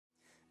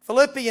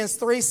Philippians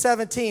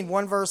 3:17,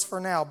 one verse for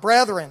now.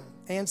 Brethren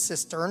and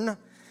sistern,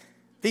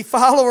 be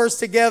followers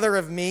together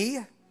of me,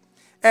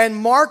 and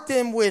mark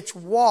them which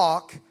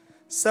walk,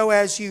 so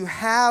as you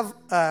have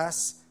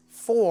us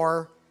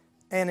for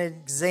an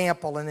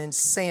example, an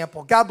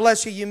ensample. God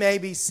bless you. You may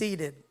be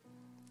seated.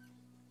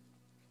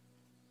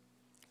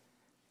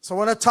 So I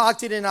want to talk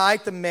to you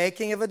tonight, the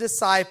making of a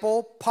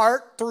disciple,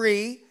 part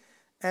 3,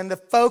 and the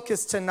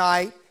focus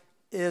tonight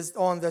is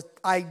on the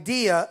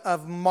idea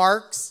of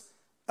marks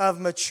of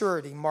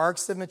maturity,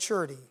 marks of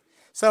maturity.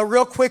 So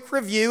real quick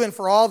review, and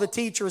for all the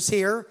teachers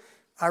here,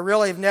 I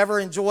really have never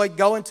enjoyed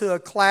going to a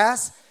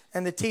class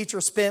and the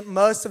teacher spent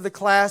most of the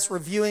class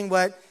reviewing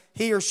what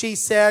he or she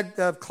said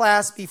the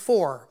class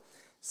before.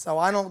 So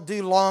I don't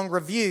do long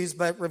reviews,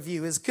 but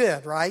review is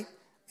good, right?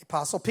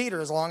 Apostle Peter,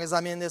 as long as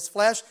I'm in this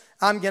flesh,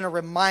 I'm going to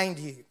remind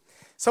you.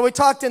 So we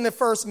talked in the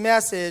first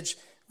message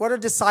what a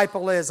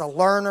disciple is, a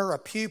learner, a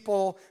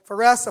pupil,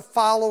 for us, a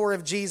follower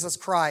of Jesus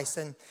Christ.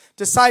 And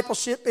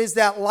discipleship is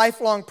that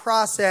lifelong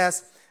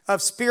process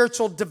of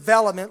spiritual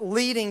development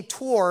leading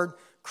toward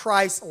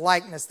Christ's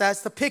likeness.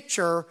 That's the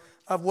picture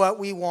of what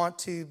we want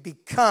to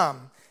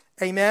become.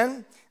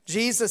 Amen?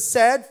 Jesus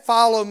said,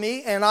 follow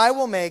me and I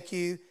will make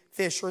you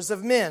fishers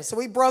of men. So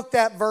we broke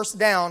that verse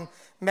down,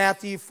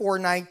 Matthew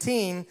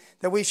 4:19,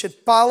 that we should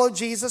follow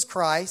Jesus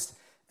Christ.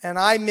 And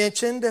I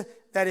mentioned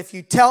that if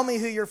you tell me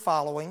who you're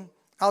following,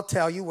 I'll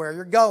tell you where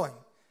you're going.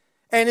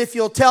 And if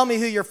you'll tell me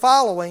who you're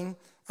following,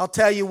 I'll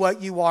tell you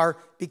what you are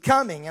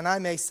becoming. And I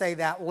may say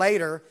that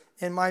later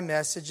in my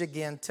message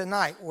again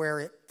tonight, where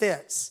it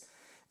fits.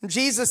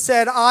 Jesus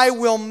said, I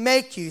will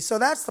make you. So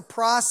that's the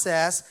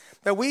process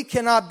that we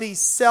cannot be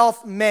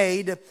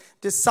self-made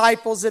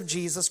disciples of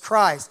Jesus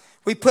Christ.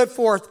 We put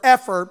forth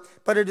effort,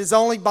 but it is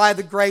only by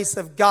the grace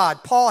of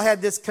God. Paul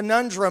had this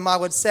conundrum, I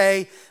would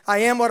say, I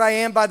am what I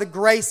am by the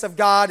grace of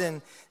God,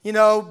 and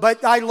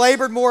but I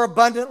labored more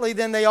abundantly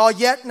than they all,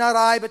 yet not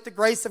I, but the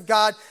grace of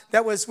God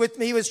that was with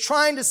me. He was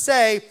trying to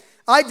say,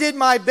 I did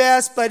my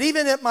best, but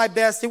even at my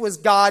best, it was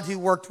God who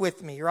worked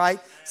with me, right?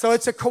 So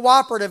it's a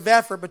cooperative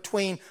effort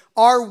between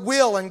our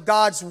will and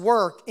God's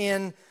work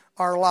in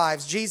our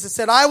lives. Jesus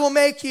said, I will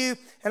make you,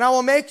 and I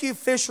will make you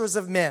fishers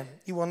of men.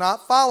 You will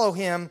not follow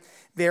him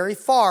very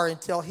far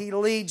until he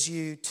leads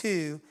you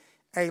to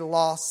a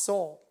lost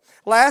soul.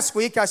 Last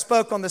week, I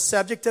spoke on the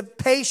subject of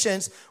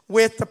patience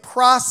with the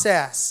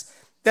process.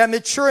 That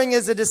maturing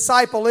as a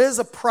disciple is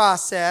a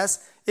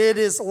process. It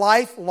is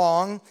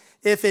lifelong.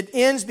 If it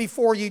ends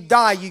before you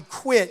die, you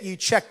quit, you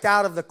checked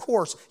out of the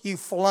course, you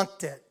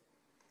flunked it.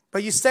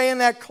 But you stay in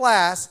that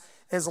class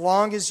as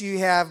long as you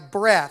have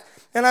breath.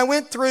 And I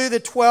went through the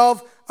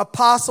 12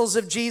 apostles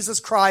of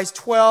Jesus Christ,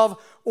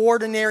 12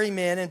 ordinary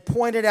men, and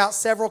pointed out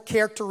several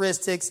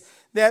characteristics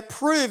that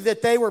prove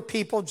that they were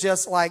people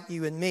just like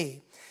you and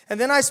me. And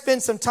then I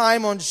spent some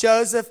time on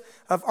Joseph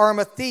of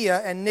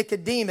Arimathea and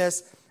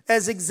Nicodemus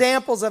as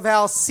examples of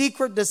how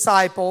secret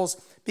disciples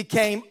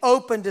became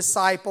open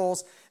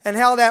disciples and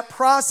how that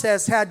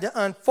process had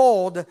to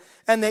unfold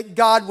and that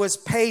God was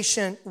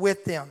patient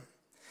with them.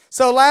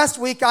 So last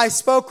week I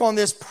spoke on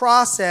this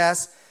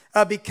process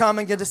of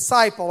becoming a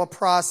disciple, a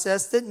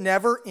process that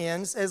never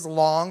ends as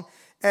long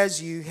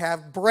as you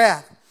have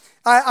breath.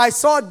 I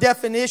saw a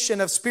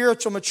definition of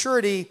spiritual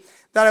maturity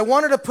that I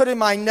wanted to put in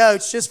my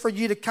notes just for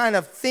you to kind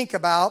of think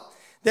about,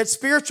 that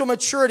spiritual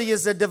maturity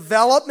is the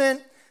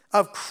development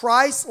of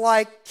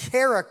Christ-like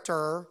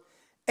character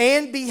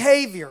and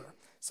behavior.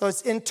 So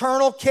it's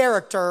internal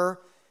character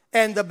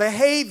and the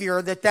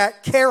behavior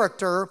that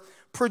character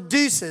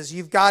produces.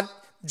 You've got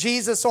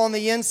Jesus on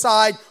the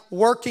inside,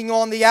 working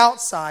on the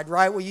outside,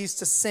 right? We used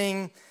to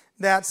sing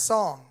that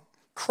song.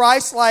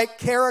 Christ-like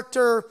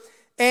character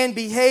and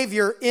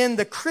behavior in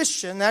the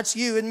Christian, that's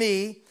you and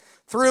me,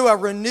 through a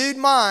renewed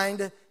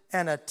mind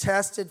and a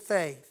tested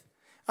faith.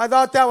 I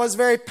thought that was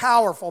very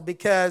powerful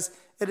because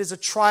it is a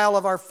trial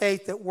of our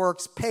faith that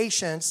works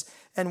patience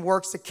and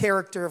works the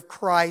character of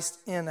Christ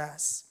in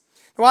us.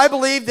 Now, I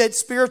believe that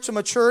spiritual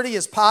maturity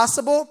is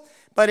possible,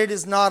 but it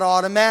is not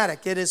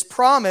automatic. It is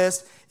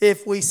promised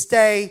if we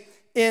stay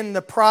in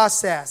the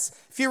process.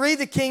 If you read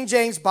the King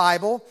James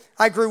Bible,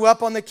 I grew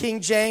up on the King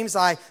James.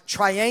 I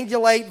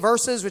triangulate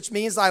verses, which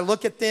means I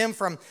look at them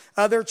from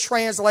other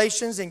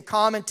translations and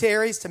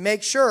commentaries to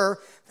make sure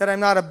that I'm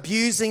not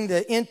abusing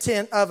the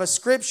intent of a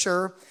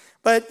scripture.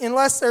 But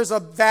unless there's a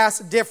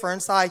vast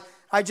difference, I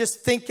just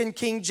think in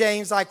King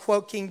James, I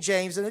quote King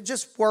James, and it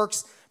just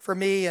works for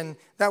me, and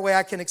that way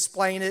I can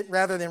explain it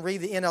rather than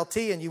read the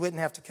NLT and you wouldn't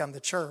have to come to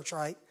church,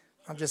 right?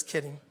 I'm just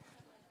kidding.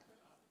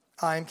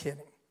 I'm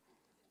kidding.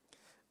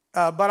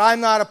 But I'm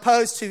not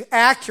opposed to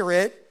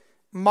accurate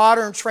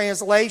modern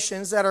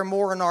translations that are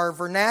more in our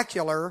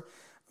vernacular.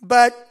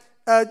 But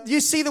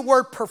you see the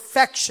word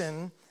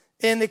perfection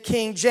in the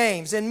King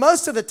James. And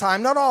most of the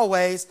time, not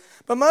always,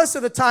 but most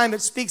of the time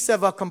it speaks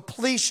of a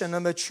completion, a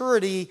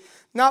maturity,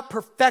 not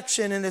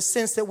perfection in the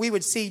sense that we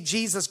would see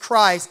Jesus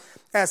Christ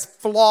as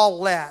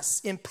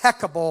flawless,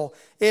 impeccable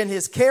in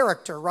his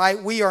character,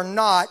 right? We are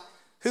not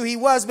who he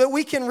was, but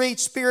we can reach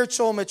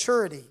spiritual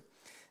maturity.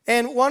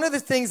 And one of the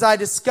things I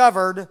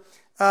discovered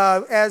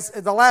as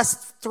the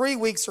last 3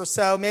 weeks or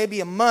so,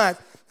 maybe a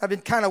month, I've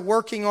been kind of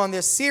working on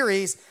this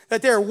series,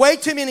 that there are way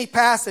too many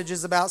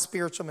passages about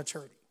spiritual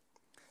maturity.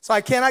 So I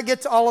cannot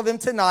get to all of them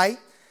tonight,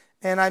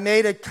 and I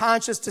made a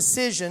conscious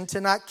decision to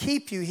not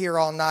keep you here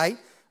all night,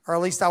 or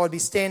at least I would be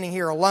standing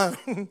here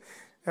alone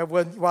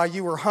while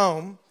you were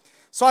home.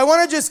 So I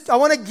want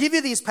to give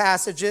you these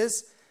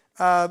passages.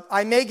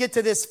 I may get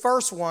to this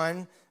first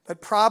one,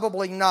 but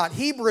probably not.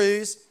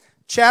 Hebrews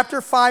chapter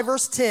 5,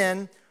 verse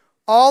 10,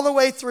 all the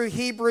way through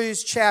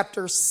Hebrews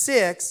chapter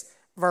 6,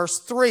 verse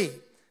 3.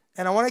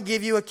 And I want to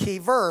give you a key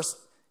verse,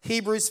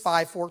 Hebrews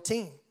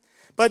 5:14.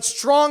 But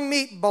strong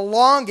meat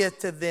belongeth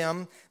to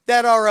them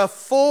that are of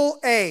full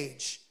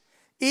age,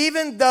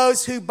 even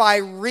those who by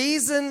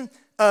reason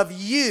of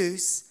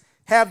use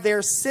have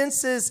their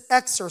senses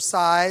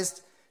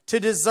exercised to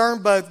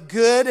discern both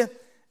good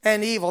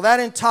and evil. That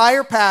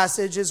entire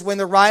passage is when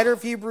the writer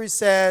of Hebrews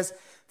says,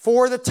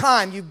 for the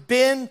time, you've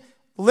been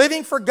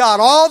living for God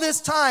all this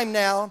time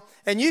now,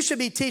 and you should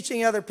be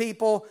teaching other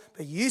people,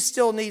 but you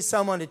still need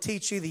someone to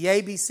teach you the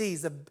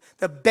ABCs,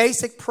 the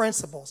basic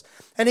principles.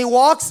 And he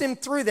walks him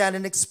through that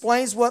and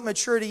explains what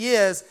maturity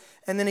is,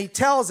 and then he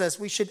tells us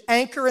we should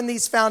anchor in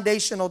these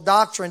foundational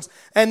doctrines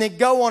and then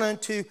go on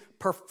into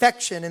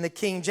perfection in the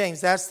King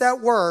James. That's that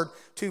word,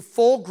 to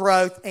full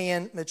growth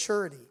and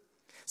maturity.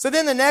 So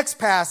then the next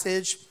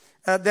passage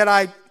that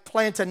I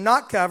plan to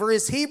not cover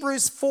is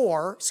Ephesians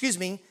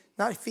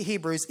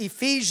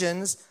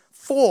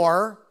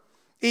 4,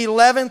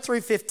 11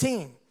 through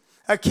 15.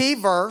 A key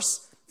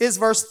verse is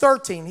verse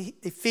 13,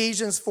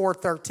 Ephesians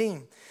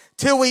 4:13.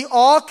 Till we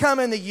all come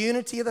in the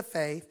unity of the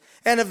faith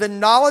and of the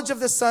knowledge of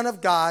the Son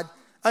of God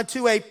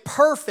unto a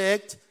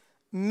perfect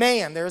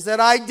man. There's that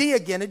idea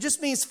again. It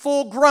just means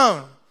full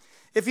grown.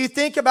 If you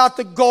think about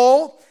the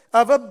goal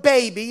of a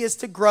baby is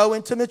to grow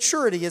into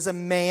maturity as a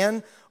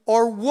man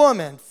or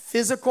woman,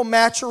 physical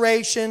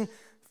maturation.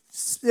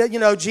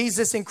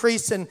 Jesus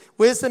increased in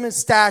wisdom and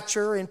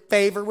stature and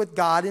favor with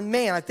God and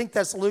man. I think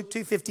that's Luke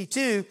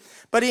 2:52.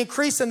 But he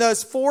increased in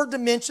those 4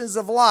 dimensions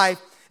of life.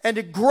 And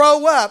to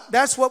grow up,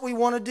 that's what we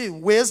want to do.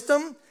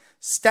 Wisdom,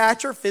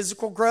 stature,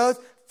 physical growth,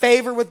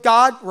 favor with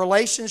God,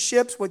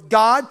 relationships with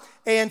God,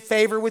 and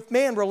favor with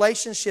man,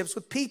 relationships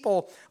with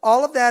people.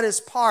 All of that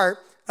is part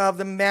of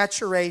the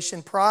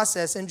maturation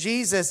process. And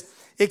Jesus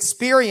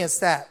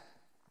experienced that.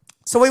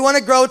 So we want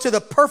to grow to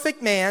the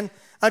perfect man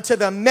unto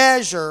the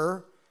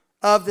measure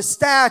of the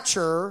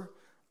stature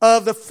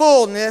of the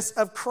fullness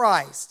of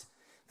Christ.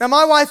 Now,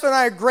 my wife and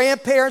I are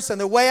grandparents,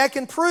 and the way I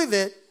can prove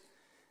it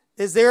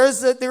is there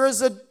is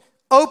a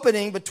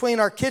opening between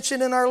our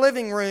kitchen and our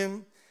living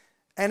room,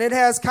 and it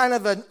has kind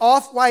of an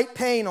off-white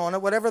paint on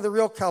it, whatever the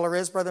real color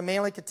is, Brother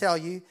Manley could tell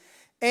you,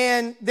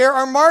 and there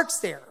are marks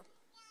there,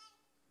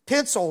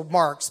 pencil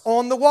marks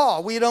on the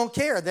wall. We don't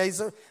care.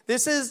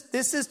 This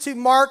is to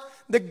mark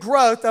the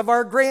growth of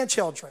our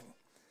grandchildren.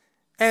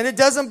 And it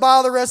doesn't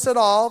bother us at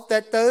all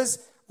that those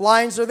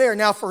lines are there.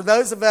 Now, for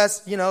those of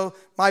us,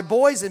 my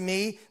boys and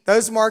me,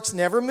 those marks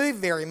never move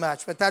very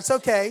much, but that's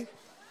okay.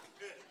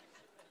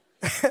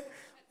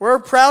 We're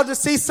proud to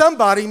see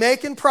somebody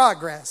making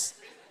progress.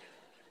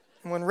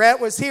 And when Rhett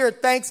was here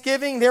at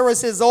Thanksgiving, there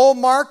was his old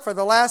mark for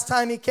the last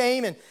time he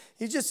came, and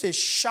he just is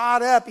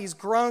shot up. He's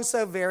grown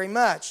so very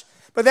much.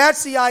 But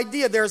that's the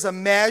idea. There's a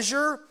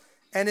measure,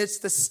 and it's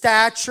the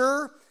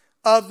stature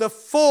of the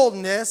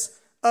fullness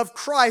of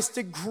Christ,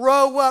 to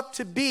grow up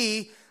to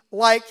be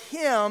like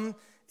him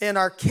in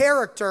our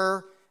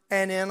character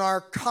and in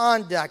our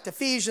conduct.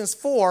 Ephesians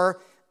 4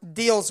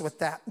 deals with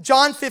that.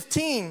 John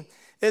 15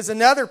 is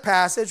another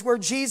passage where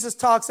Jesus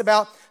talks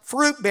about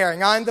fruit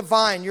bearing. I'm the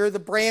vine, you're the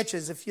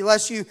branches.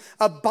 Unless you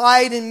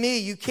abide in me,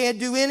 you can't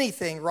do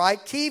anything,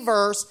 right? Key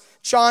verse,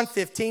 John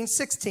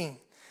 15:16.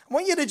 I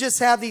want you to just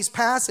have these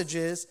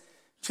passages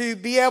to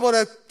be able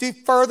to do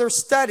further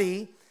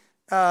study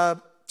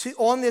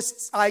on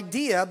this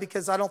idea,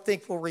 because I don't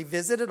think we'll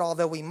revisit it,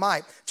 although we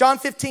might. John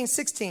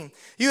 15:16.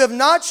 You have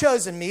not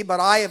chosen me,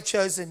 but I have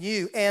chosen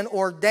you and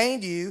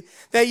ordained you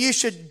that you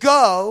should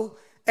go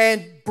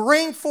and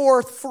bring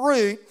forth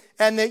fruit,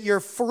 and that your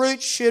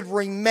fruit should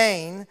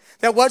remain,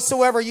 that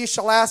whatsoever you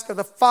shall ask of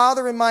the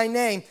Father in my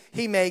name,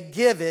 he may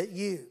give it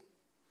you.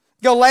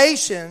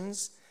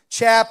 Galatians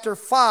chapter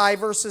 5,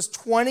 verses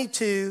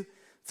 22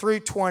 through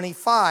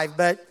 25.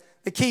 But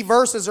the key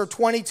verses are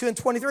 22 and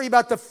 23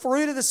 about the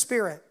fruit of the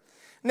Spirit.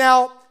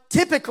 Now,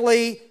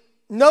 typically,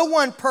 no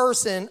one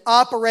person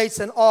operates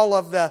in all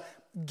of the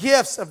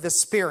gifts of the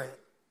Spirit.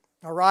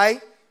 All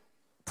right?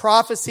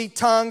 Prophecy,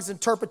 tongues,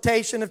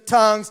 interpretation of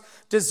tongues,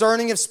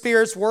 discerning of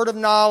spirits, word of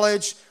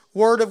knowledge,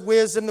 word of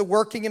wisdom, the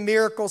working of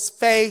miracles,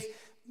 faith.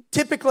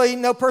 Typically,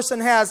 no person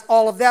has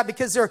all of that,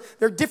 because there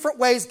are different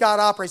ways God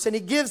operates, and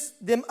he gives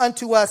them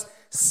unto us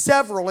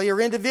severally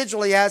or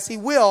individually as he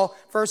will,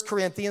 1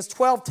 Corinthians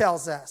 12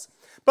 tells us.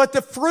 But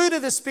the fruit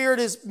of the Spirit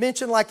is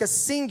mentioned like a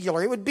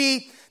singular. It would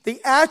be the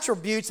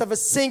attributes of a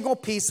single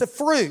piece of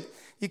fruit.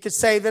 You could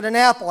say that an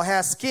apple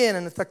has skin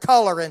and the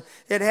color, and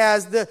it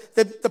has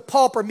the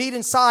pulp or meat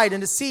inside,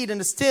 and the seed and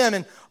the stem,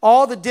 and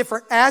all the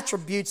different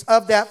attributes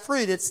of that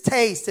fruit. Its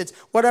taste, it's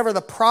whatever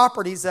the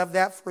properties of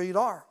that fruit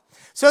are.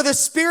 So the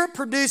Spirit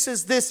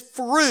produces this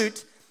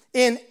fruit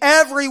in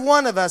every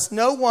one of us.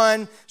 No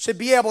one should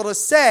be able to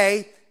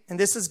say, and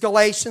this is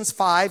Galatians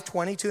 5,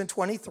 22 and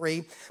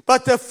 23,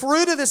 but the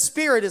fruit of the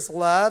Spirit is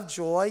love,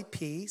 joy,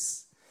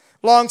 peace,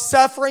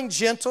 long-suffering,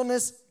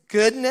 gentleness,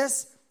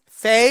 goodness,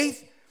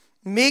 faith,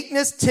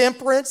 meekness,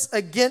 temperance.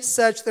 Against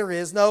such there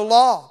is no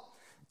law.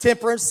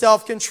 Temperance,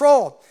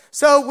 self-control.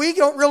 So we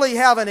don't really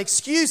have an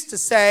excuse to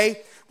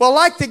say, well,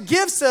 like the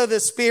gifts of the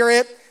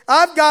Spirit,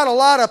 I've got a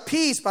lot of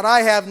peace, but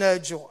I have no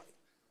joy.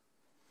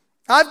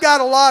 I've got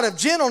a lot of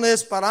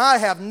gentleness, but I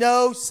have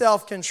no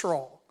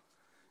self-control.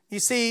 You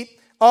see,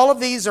 all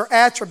of these are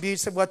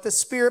attributes of what the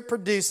Spirit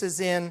produces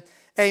in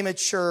a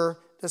mature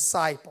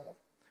disciple.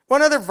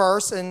 One other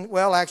verse, and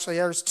well, actually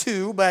there's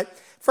two, but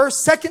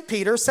first, 2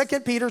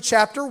 Peter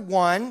chapter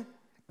 1,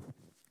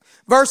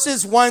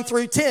 verses 1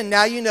 through 10.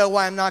 Now you know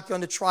why I'm not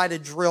going to try to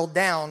drill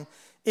down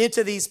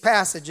into these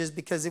passages,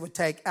 because it would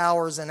take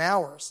hours and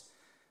hours.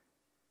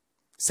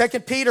 2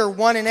 Peter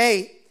 1 and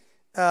 8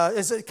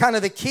 is kind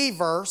of the key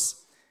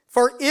verse.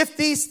 For if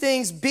these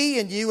things be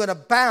in you and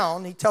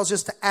abound, he tells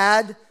us to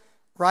add,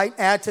 right?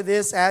 Add to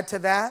this, add to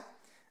that.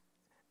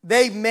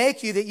 They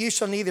make you that you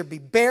shall neither be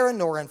barren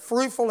nor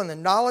unfruitful in the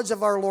knowledge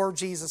of our Lord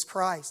Jesus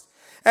Christ.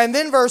 And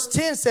then verse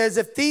 10 says,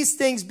 if these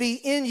things be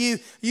in you,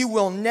 you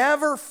will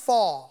never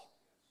fall.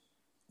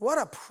 What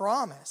a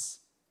promise.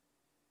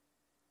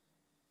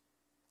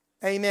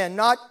 Amen.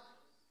 Not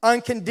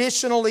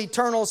unconditional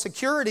eternal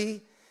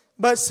security,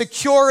 but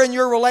secure in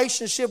your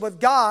relationship with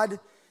God,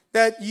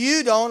 that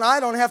I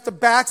don't have to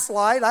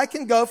backslide. I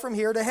can go from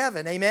here to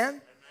heaven.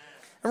 Amen?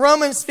 In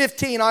Romans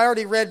 15, I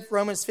already read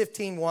Romans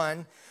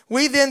 15:1.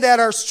 We then that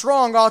are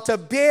strong ought to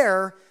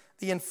bear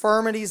the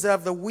infirmities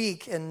of the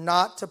weak and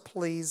not to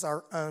please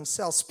our own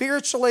selves.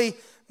 Spiritually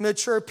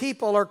mature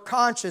people are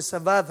conscious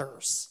of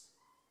others.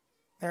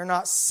 They're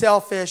not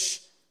selfish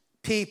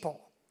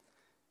people.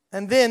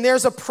 And then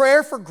there's a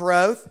prayer for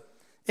growth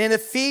in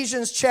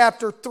Ephesians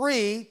chapter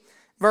 3,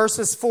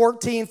 verses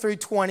 14 through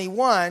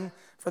 21.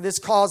 For this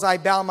cause I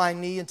bow my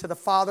knee unto the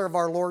Father of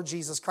our Lord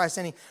Jesus Christ.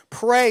 And he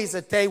prays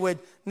that they would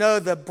know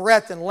the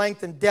breadth and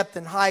length and depth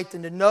and height,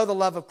 and to know the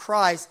love of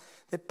Christ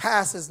that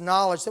passes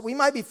knowledge, that we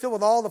might be filled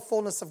with all the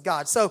fullness of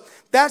God. So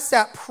that's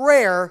that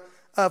prayer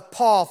of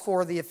Paul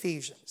for the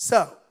Ephesians.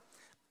 So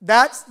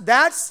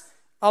that's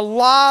a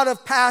lot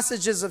of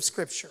passages of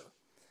Scripture.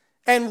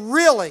 And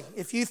really,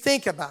 if you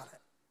think about it,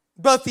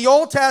 both the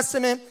Old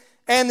Testament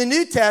and the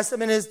New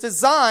Testament is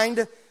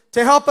designed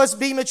to help us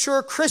be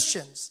mature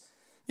Christians.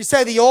 You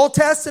say the Old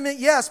Testament?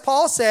 Yes,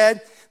 Paul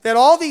said that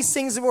all these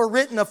things that were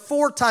written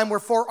aforetime were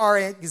for our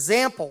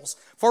examples,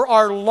 for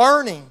our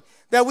learning,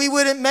 that we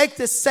wouldn't make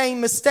the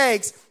same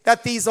mistakes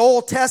that these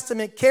Old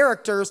Testament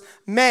characters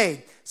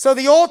made. So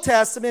the Old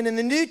Testament and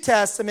the New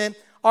Testament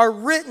are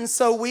written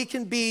so we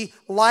can be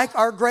like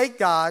our great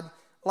God,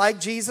 like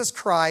Jesus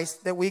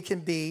Christ, that we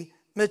can be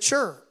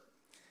mature.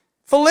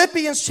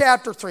 Philippians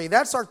chapter 3,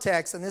 that's our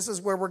text, and this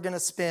is where we're going to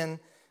spend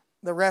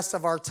the rest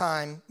of our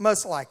time,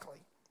 most likely.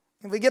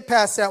 If we get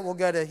past that, we'll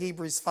go to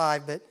Hebrews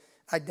 5, but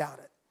I doubt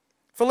it.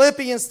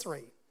 Philippians 3.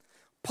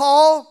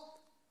 Paul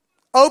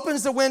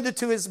opens the window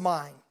to his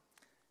mind.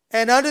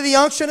 And under the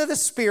unction of the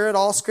Spirit,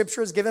 all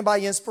Scripture is given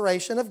by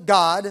inspiration of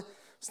God.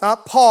 It's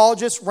not Paul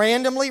just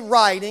randomly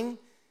writing.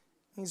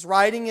 He's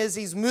writing as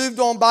he's moved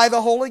on by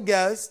the Holy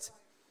Ghost.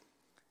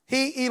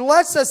 He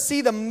lets us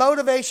see the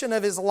motivation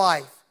of his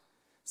life.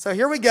 So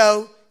here we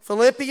go.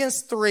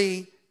 Philippians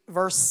 3,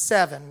 verse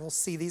 7. We'll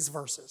see these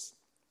verses.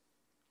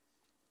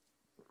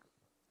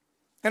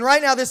 And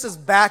right now this is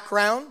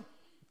background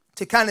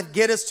to kind of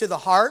get us to the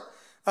heart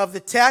of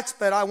the text,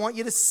 but I want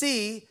you to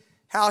see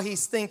how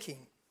he's thinking.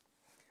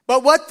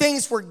 But what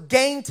things were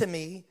gained to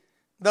me,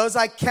 those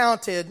I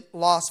counted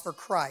loss for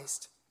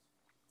Christ.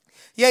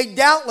 Yea,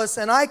 doubtless,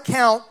 and I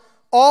count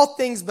all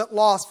things but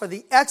loss for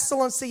the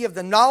excellency of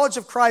the knowledge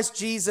of Christ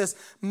Jesus,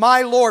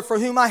 my Lord, for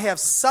whom I have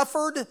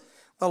suffered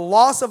the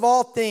loss of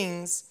all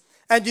things,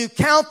 and do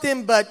count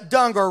them but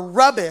dung or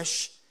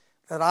rubbish,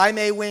 that I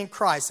may win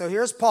Christ. So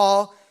here's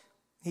Paul.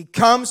 He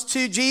comes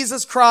to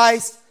Jesus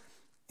Christ.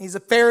 He's a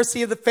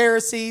Pharisee of the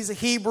Pharisees, a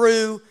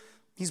Hebrew.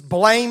 He's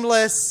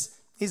blameless.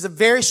 He's a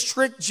very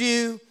strict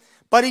Jew.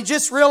 But he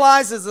just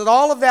realizes that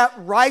all of that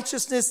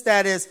righteousness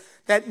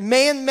that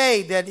man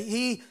made, that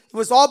it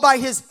was all by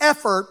his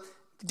effort,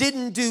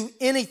 didn't do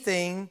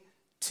anything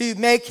to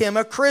make him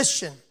a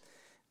Christian.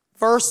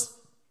 Verse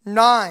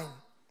 9.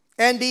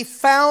 And be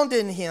found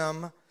in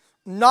him,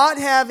 not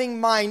having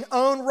mine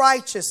own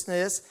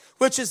righteousness,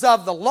 which is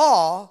of the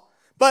law,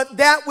 but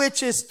that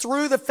which is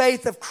through the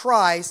faith of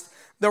Christ,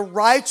 the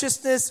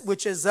righteousness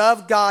which is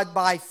of God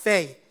by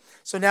faith.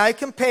 So now he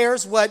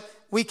compares what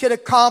we could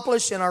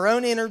accomplish in our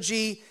own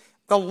energy.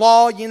 The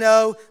law,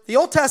 the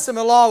Old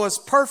Testament law was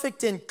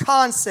perfect in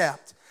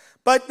concept,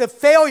 but the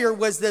failure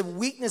was the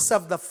weakness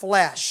of the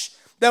flesh.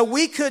 that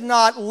we could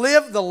not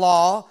live the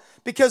law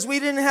because we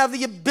didn't have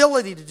the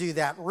ability to do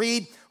that.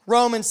 Read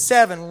Romans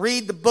 7.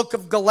 Read the book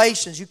of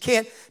Galatians. You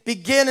can't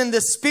begin in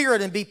the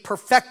Spirit and be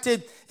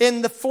perfected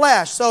in the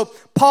flesh. So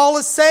Paul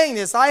is saying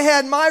this. I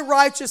had my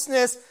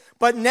righteousness,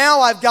 but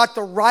now I've got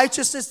the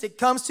righteousness that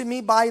comes to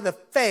me by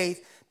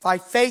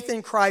faith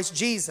in Christ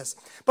Jesus.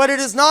 But it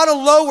is not a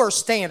lower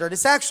standard.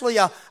 It's actually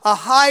a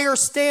higher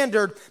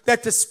standard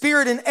that the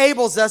Spirit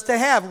enables us to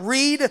have.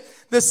 Read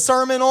the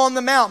Sermon on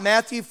the Mount,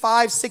 Matthew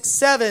 5, 6,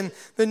 7.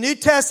 The New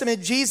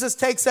Testament, Jesus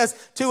takes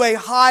us to a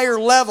higher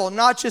level,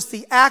 not just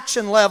the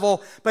action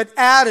level, but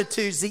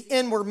attitudes, the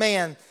inward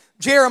man.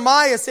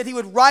 Jeremiah said he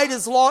would write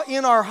his law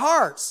in our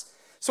hearts.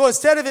 So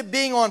instead of it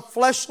being on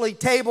fleshly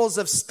tables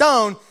of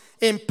stone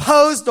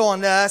imposed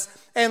on us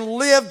and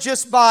lived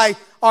just by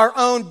our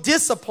own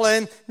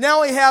discipline,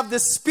 now we have the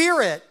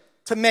Spirit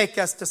to make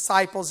us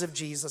disciples of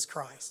Jesus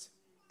Christ.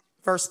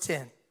 Verse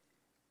 10.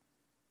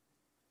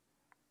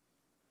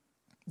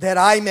 That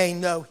I may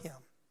know him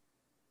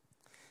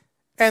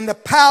and the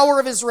power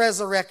of his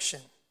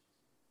resurrection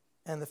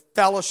and the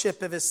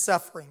fellowship of his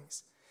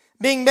sufferings,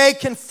 being made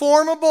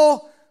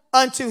conformable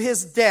unto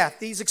his death.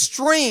 These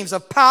extremes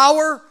of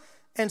power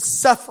and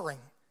suffering,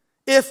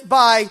 if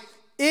by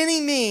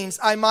any means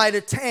I might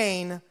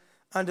attain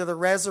unto the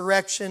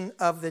resurrection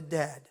of the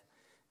dead.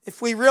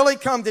 If we really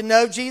come to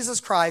know Jesus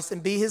Christ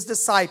and be his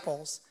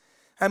disciples,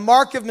 a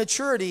mark of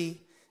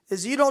maturity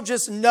is you don't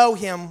just know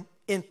him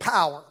in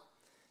power.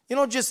 You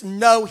don't just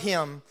know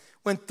him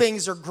when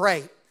things are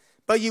great,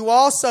 but you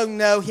also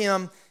know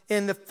him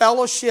in the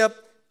fellowship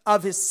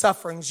of his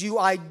sufferings. You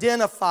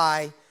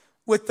identify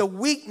with the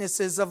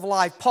weaknesses of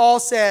life. Paul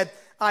said,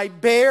 I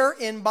bear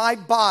in my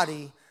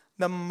body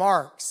the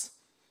marks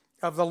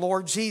of the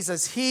Lord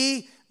Jesus.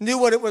 He knew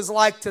what it was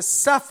like to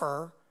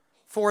suffer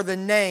for the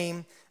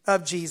name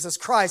of Jesus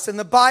Christ. And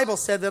the Bible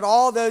said that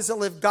all those that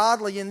live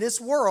godly in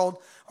this world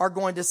are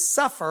going to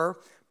suffer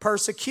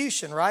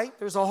persecution, right?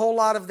 There's a whole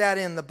lot of that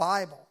in the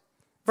Bible.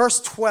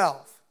 Verse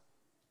 12.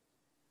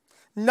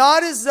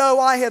 Not as though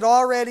I had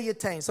already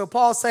attained. So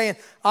Paul's saying,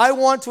 I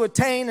want to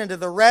attain unto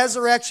the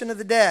resurrection of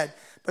the dead.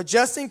 But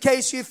just in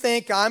case you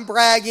think I'm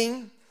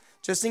bragging,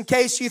 just in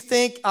case you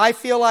think I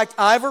feel like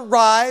I've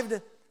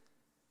arrived,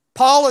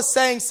 Paul is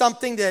saying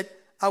something that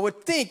I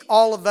would think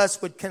all of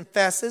us would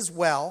confess as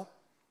well,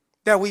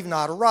 that we've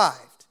not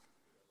arrived.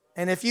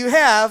 And if you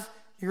have,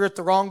 you're at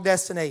the wrong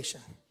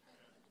destination.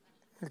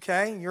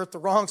 Okay? You're at the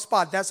wrong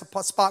spot. That's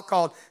a spot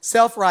called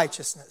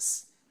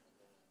self-righteousness,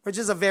 which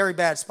is a very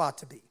bad spot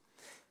to be.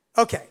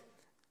 Okay.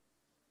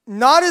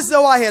 Not as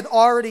though I had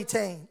already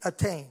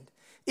attained.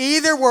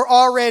 Either were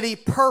already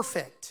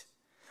perfect.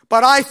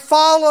 But I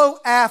follow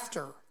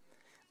after,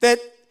 that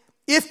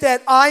if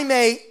that I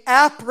may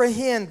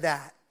apprehend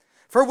that,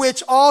 for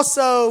which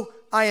also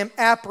I am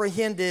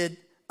apprehended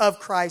of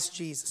Christ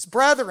Jesus.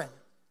 Brethren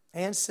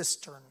and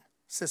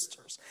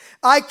sisters,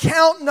 I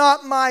count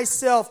not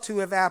myself to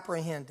have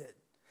apprehended,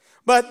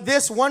 but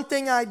this one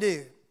thing I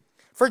do,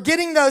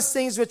 forgetting those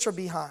things which are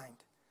behind,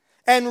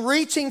 and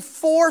reaching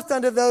forth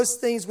unto those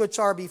things which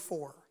are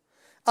before,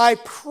 I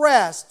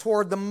press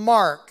toward the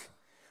mark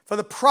for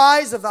the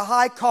prize of the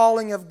high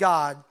calling of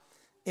God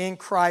in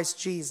Christ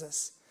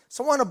Jesus.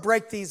 So I want to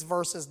break these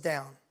verses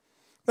down.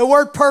 The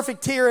word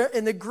perfect here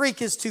in the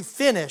Greek is to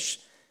finish,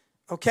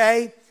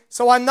 okay?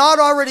 So I'm not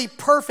already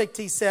perfect,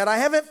 he said. I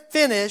haven't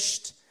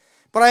finished,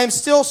 but I am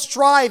still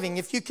striving.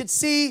 If you could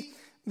see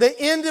the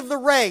end of the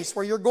race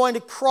where you're going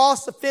to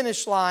cross the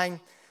finish line,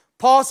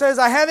 Paul says,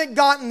 I haven't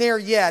gotten there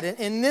yet. And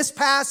in this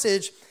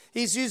passage,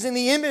 he's using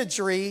the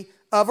imagery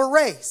of a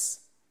race.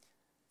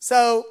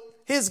 So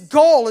his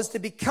goal is to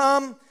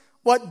become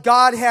what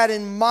God had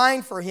in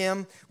mind for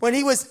him when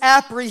he was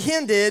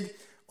apprehended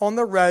on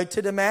the road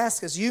to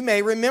Damascus. You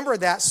may remember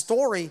that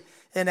story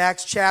in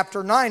Acts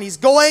chapter 9. He's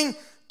going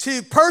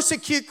to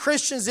persecute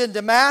Christians in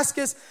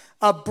Damascus.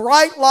 A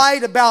bright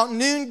light about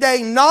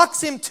noonday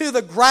knocks him to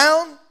the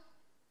ground.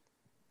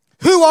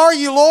 Who are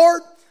you,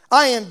 Lord?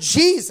 I am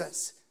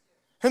Jesus,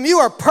 whom you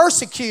are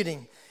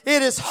persecuting.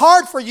 It is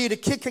hard for you to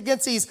kick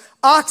against these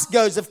ox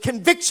goads of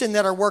conviction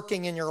that are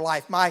working in your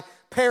life. My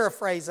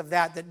paraphrase of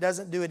that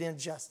doesn't do it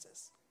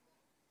injustice.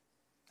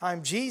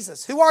 I'm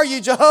Jesus. Who are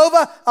you,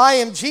 Jehovah? I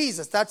am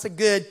Jesus. That's a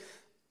good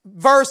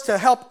verse to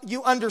help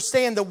you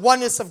understand the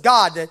oneness of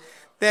God,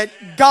 that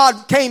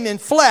God came in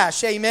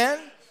flesh. Amen?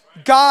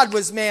 God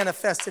was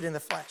manifested in the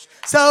flesh.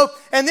 So,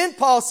 and then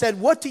Paul said,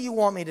 what do you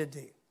want me to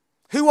do?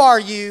 Who are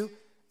you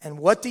and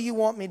what do you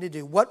want me to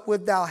do? What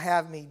would thou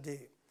have me do?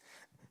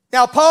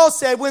 Now, Paul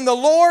said, when the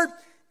Lord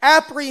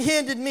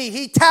apprehended me,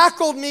 he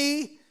tackled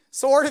me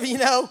sort of,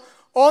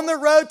 on the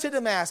road to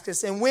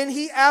Damascus. And when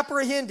he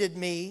apprehended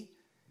me,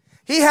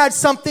 he had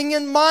something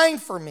in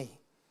mind for me.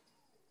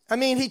 I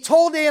mean, he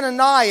told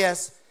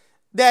Ananias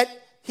that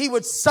he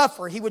would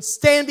suffer. He would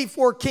stand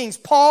before kings.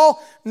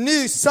 Paul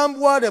knew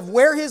somewhat of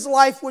where his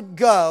life would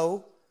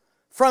go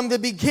from the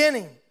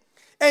beginning.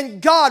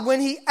 And God, when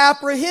he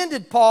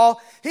apprehended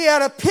Paul, he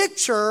had a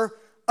picture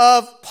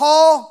of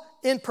Paul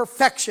in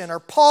perfection, or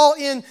Paul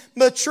in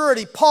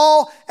maturity,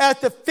 Paul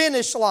at the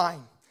finish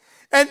line.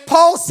 And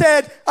Paul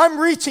said, I'm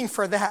reaching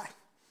for that.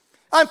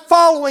 I'm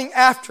following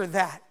after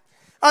that.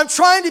 I'm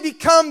trying to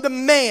become the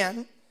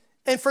man,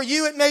 and for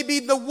you it may be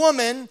the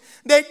woman,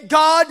 that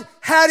God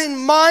had in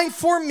mind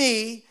for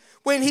me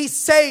when He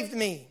saved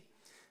me.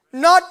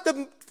 Not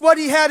what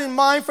He had in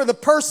mind for the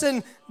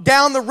person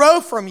down the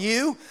road from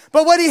you,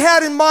 but what He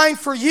had in mind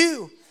for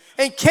you.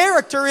 In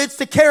character, it's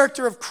the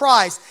character of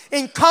Christ.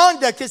 In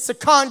conduct, it's the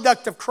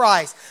conduct of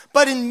Christ.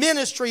 But in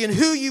ministry and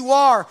who you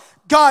are,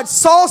 God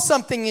saw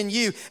something in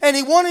you, and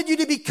He wanted you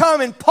to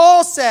become. And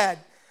Paul said,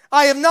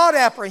 I have not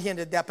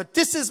apprehended that, but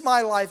this is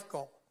my life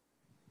goal,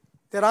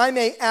 that I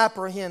may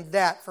apprehend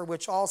that for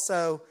which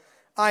also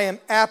I am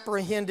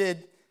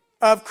apprehended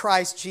of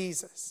Christ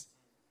Jesus.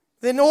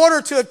 In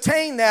order to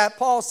obtain that,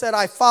 Paul said,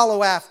 I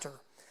follow after.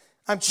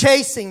 I'm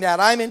chasing that.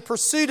 I'm in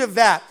pursuit of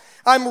that.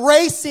 I'm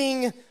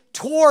racing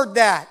toward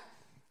that.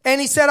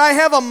 And he said, I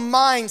have a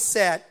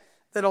mindset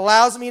that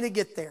allows me to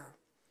get there,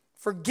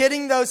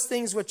 forgetting those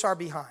things which are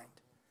behind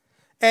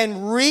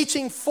and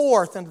reaching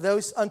forth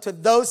unto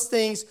those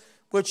things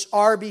which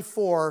are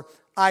before.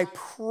 I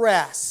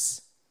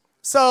press.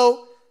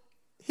 So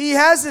he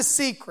has a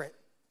secret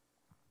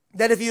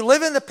that if you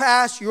live in the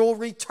past, you'll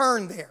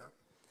return there.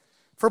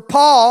 For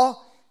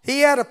Paul, he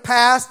had a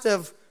past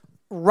of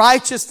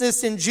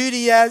righteousness in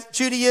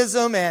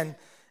Judaism and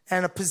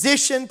a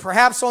position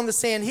perhaps on the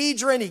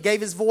Sanhedrin. He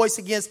gave his voice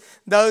against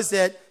those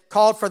that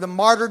called for the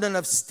martyrdom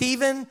of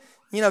Stephen,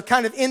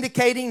 kind of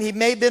indicating he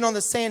may have been on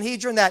the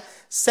Sanhedrin, that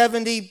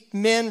 70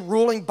 men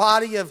ruling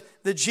body of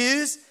the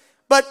Jews.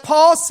 But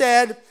Paul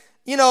said,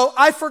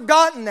 I've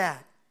forgotten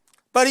that.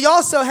 But he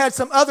also had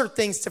some other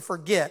things to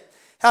forget.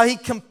 How he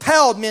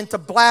compelled men to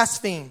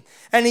blaspheme.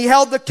 And he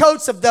held the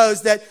coats of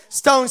those that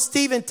stoned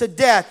Stephen to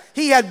death.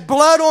 He had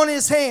blood on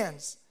his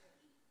hands.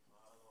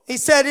 He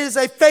said, it is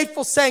a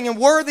faithful saying and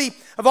worthy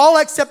of all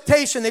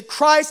acceptation that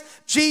Christ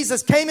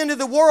Jesus came into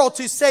the world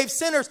to save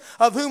sinners,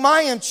 of whom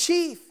I am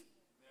chief.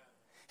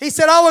 He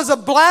said, I was a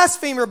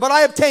blasphemer, but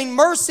I obtained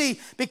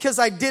mercy because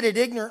I did it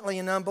ignorantly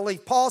in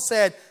unbelief. Paul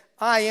said,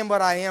 I am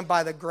what I am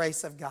by the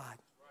grace of God.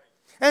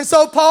 And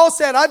so Paul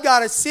said, I've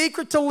got a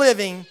secret to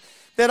living,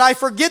 that I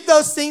forget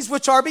those things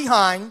which are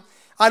behind.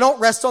 I don't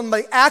rest on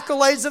the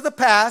accolades of the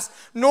past,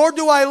 nor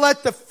do I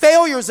let the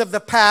failures of the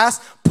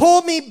past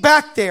pull me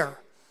back there.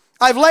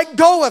 I've let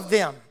go of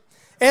them,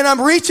 and I'm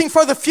reaching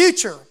for the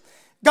future.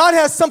 God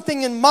has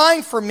something in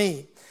mind for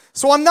me.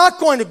 So I'm not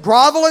going to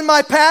grovel in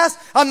my past.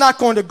 I'm not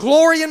going to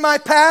glory in my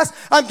past.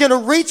 I'm going to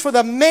reach for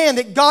the man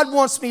that God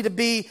wants me to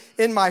be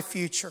in my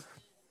future.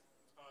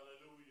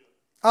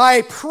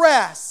 I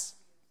press.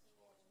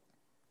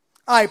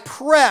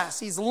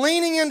 He's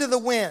leaning into the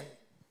wind.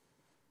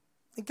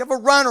 Think of a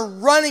runner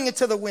running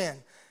into the wind.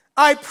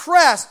 I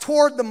press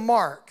toward the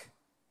mark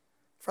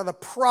for the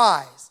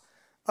prize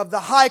of the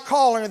high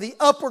calling, or the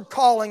upward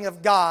calling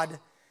of God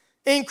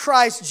in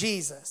Christ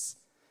Jesus.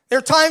 There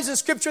are times in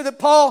Scripture that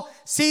Paul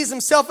sees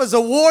himself as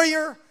a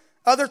warrior.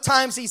 Other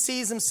times he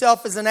sees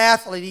himself as an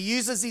athlete. He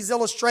uses these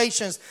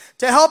illustrations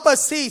to help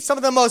us see some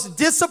of the most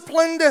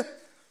disciplined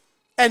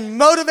and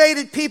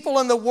motivated people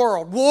in the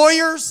world.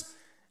 Warriors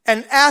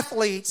and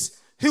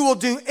athletes who will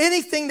do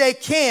anything they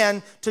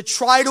can to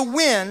try to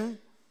win.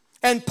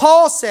 And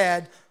Paul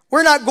said,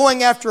 we're not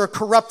going after a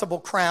corruptible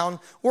crown.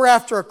 We're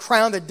after a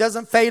crown that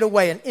doesn't fade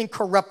away, an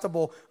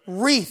incorruptible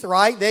wreath,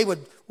 right? They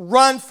would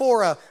run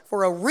for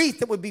a wreath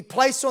that would be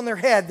placed on their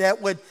head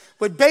that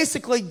would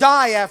basically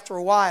die after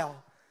a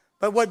while.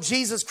 But what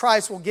Jesus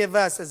Christ will give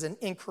us is an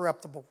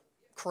incorruptible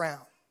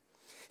crown.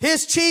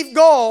 His chief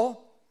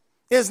goal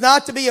is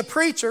not to be a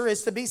preacher,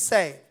 it's to be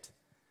saved.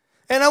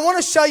 And I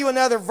want to show you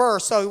another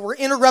verse. So we're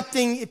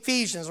interrupting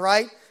Ephesians,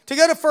 right? To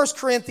go to 1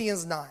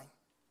 Corinthians 9,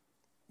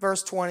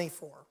 verse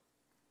 24.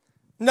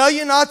 Know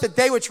ye not that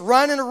they which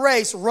run in a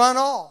race run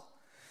all,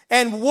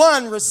 and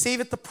one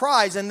receiveth the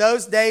prize? In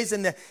those days,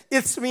 in the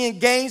Isthmian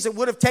games that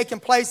would have taken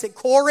place at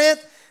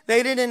Corinth,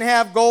 they didn't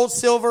have gold,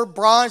 silver,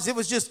 bronze. It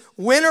was just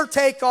winner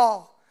take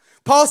all.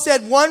 Paul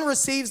said, one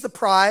receives the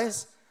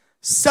prize,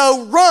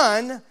 so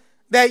run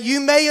that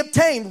you may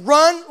obtain.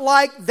 Run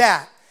like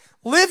that.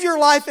 Live your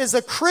life as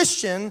a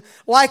Christian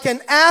like an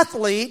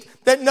athlete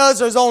that knows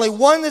there's only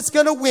one that's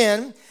going to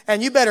win,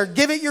 and you better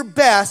give it your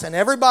best, and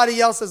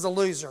everybody else is a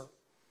loser.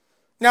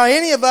 Now,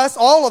 any of us,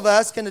 all of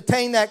us, can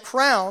attain that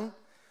crown,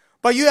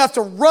 but you have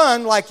to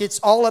run like it's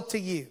all up to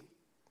you.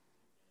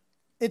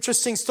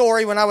 Interesting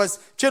story, when I was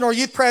General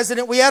Youth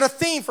President, we had a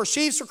theme for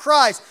Sheaves for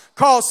Christ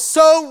called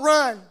So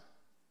Run.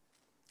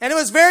 And it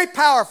was very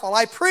powerful.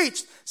 I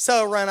preached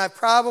So Run. I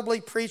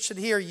probably preached it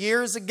here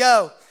years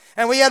ago.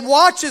 And we had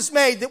watches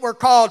made that were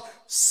called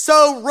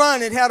So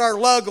Run. It had our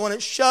logo, and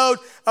it showed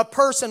a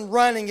person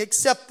running,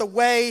 except the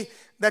way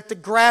that the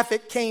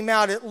graphic came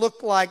out, it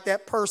looked like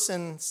that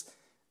person's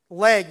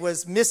leg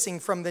was missing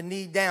from the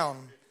knee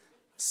down.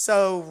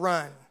 So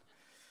run.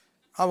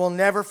 I will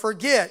never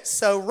forget.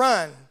 So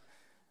run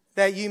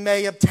that you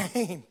may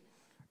obtain.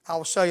 I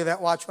will show you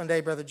that watch one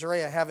day, Brother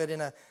Dre. I have it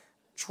in a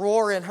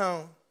drawer at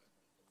home.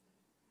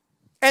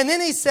 And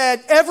then he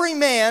said, every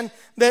man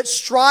that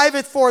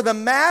striveth for the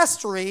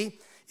mastery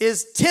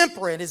is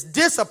temperate, is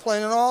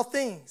disciplined in all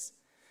things.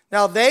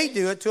 Now they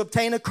do it to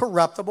obtain a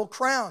corruptible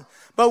crown,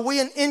 but we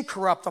an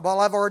incorruptible.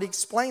 I've already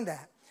explained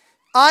that.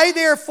 I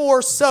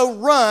therefore so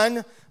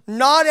run,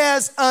 not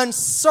as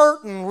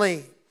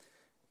uncertainly.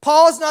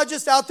 Paul's not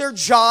just out there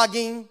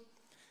jogging.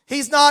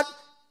 He's not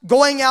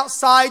going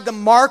outside the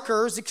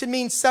markers. It can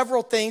mean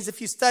several things.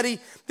 If you study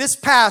this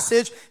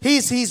passage,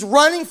 he's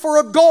running for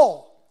a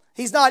goal.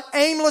 He's not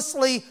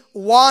aimlessly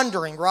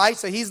wandering, right?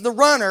 So he's the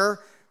runner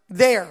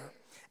there.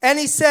 And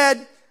he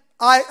said,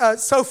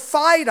 so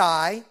fight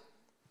I,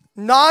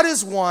 not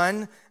as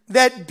one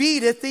that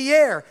beateth the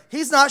air.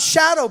 He's not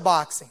shadow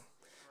boxing.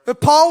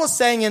 But Paul is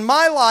saying, in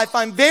my life,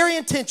 I'm very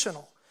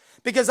intentional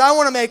because I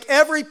want to make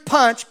every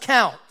punch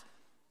count.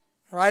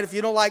 All right? If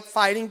you don't like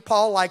fighting,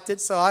 Paul liked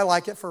it, so I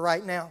like it for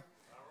right now.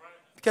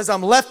 Because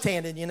I'm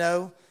left-handed, you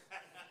know.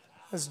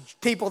 There's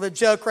people that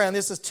joke around,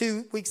 this is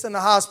 2 weeks in the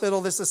hospital,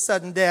 this is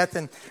sudden death,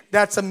 and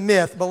that's a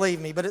myth, believe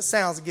me, but it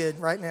sounds good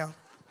right now.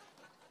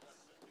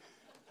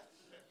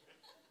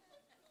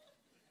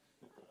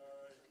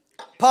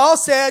 Paul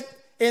said,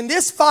 in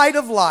this fight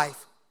of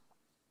life,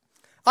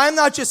 I'm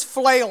not just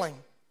flailing.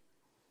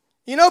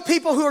 You know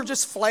people who are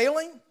just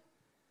flailing?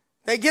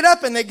 They get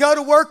up and they go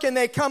to work and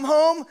they come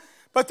home,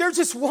 but they're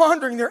just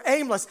wandering, they're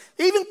aimless.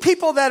 Even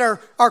people that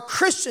are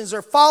Christians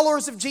or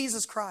followers of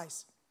Jesus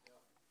Christ.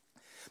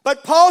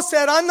 But Paul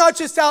said, I'm not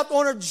just out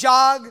on a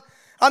jog.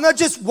 I'm not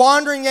just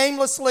wandering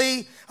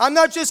aimlessly. I'm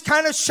not just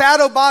kind of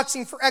shadow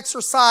boxing for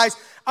exercise.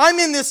 I'm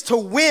in this to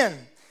win.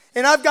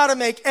 And I've got to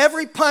make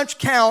every punch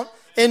count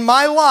in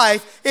my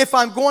life if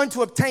I'm going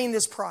to obtain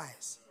this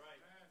prize.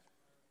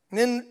 And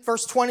then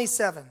verse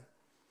 27.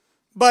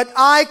 But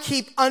I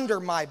keep under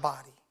my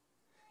body,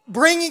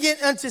 bringing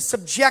it unto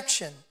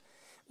subjection,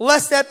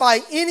 lest that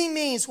by any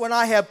means when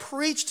I have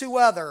preached to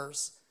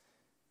others,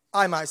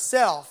 I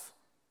myself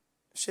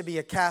should be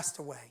a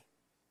castaway.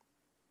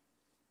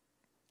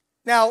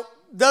 Now,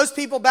 those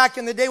people back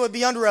in the day would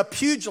be under a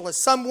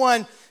pugilist,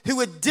 someone who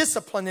would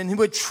discipline and who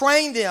would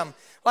train them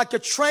like a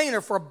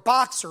trainer for a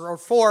boxer or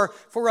for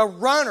a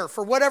runner,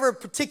 for whatever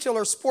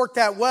particular sport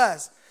that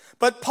was.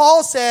 But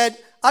Paul said,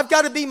 I've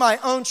got to be my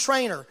own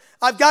trainer.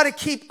 I've got to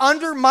keep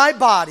under my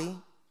body.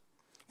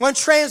 One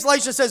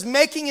translation says,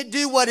 making it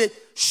do what it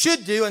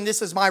should do, and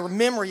this is my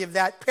memory of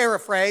that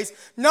paraphrase,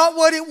 not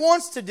what it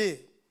wants to do.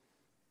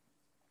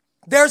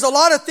 There's a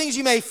lot of things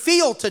you may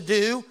feel to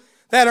do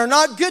that are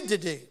not good to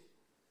do.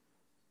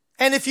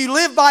 And if you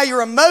live by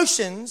your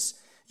emotions,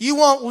 you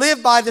won't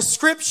live by the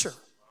Scripture.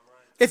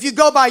 If you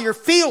go by your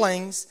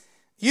feelings,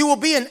 you will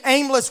be an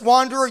aimless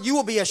wanderer. You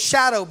will be a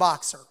shadow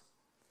boxer.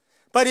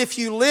 But if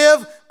you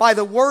live by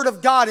the Word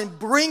of God and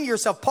bring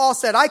yourself, Paul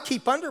said, I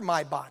keep under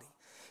my body.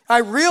 I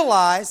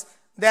realize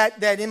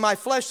that in my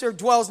flesh there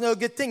dwells no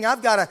good thing.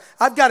 I've got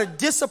to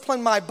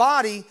discipline my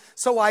body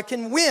so I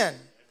can win.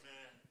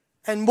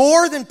 And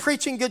more than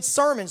preaching good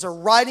sermons or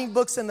writing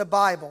books in the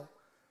Bible,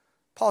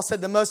 Paul said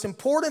the most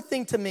important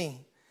thing to me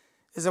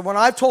is that when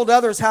I've told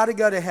others how to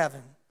go to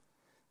heaven,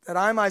 that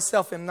I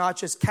myself am not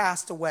just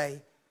cast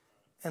away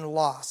and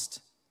lost.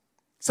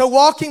 So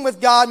walking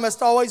with God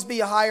must always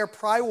be a higher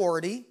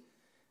priority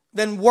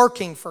than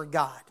working for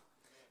God.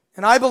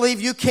 And I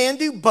believe you can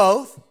do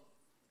both.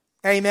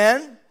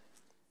 Amen.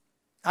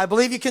 I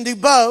believe you can do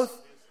both.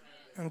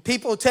 And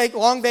people who take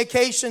long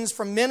vacations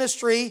from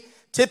ministry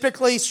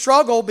typically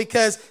struggle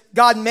because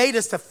God made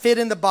us to fit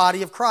in the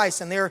body of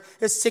Christ. And there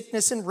is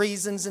sickness and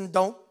reasons, and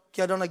don't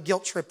get on a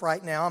guilt trip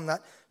right now. I'm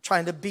not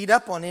trying to beat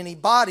up on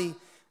anybody,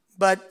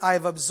 but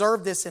I've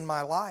observed this in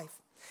my life.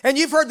 And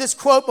you've heard this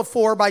quote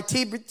before by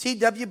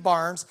T.W.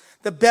 Barnes,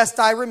 the best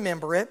I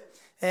remember it.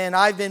 And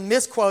I've been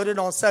misquoted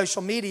on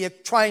social media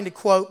trying to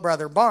quote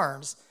Brother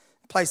Barnes,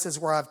 places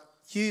where I've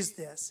used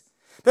this.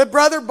 But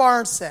Brother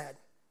Barnes said,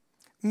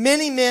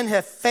 many men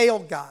have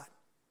failed God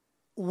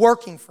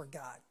working for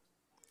God.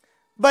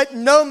 But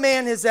no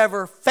man has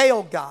ever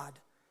failed God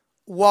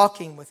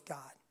walking with God.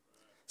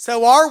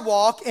 So our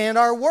walk and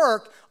our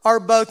work are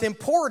both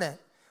important.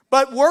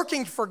 But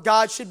working for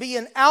God should be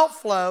an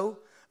outflow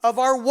of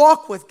our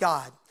walk with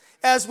God.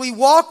 As we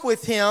walk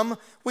with Him,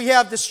 we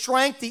have the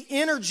strength, the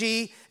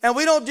energy, and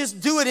we don't just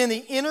do it in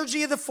the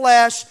energy of the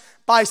flesh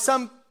by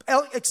some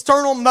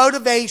external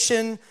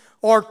motivation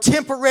or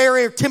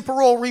temporary or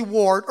temporal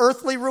reward,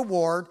 earthly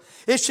reward.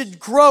 It should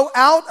grow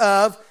out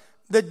of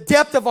the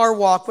depth of our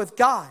walk with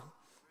God.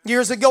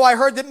 Years ago, I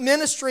heard that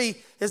ministry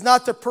is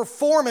not the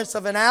performance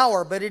of an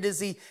hour, but it is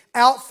the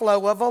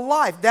outflow of a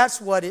life. That's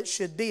what it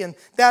should be. And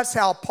that's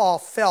how Paul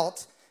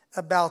felt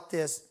about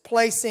this.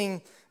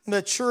 Placing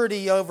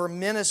maturity over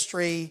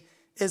ministry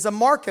is a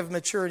mark of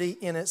maturity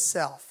in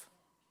itself.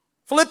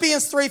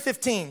 Philippians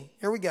 3:15.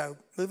 Here we go.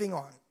 Moving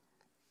on.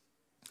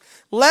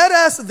 Let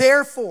us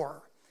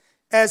therefore,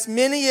 as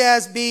many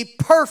as be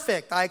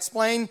perfect. I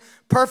explained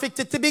perfect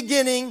at the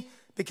beginning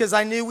because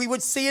I knew we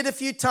would see it a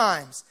few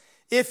times.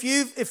 If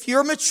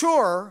you're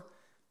mature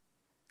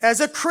as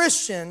a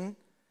Christian,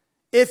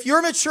 if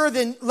you're mature,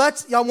 then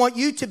I want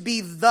you to be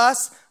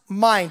thus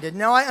minded.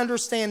 Now I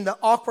understand the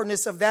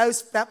awkwardness of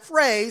that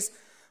phrase,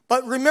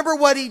 but remember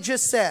what he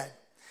just said.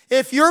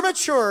 If you're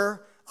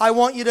mature, I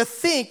want you to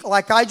think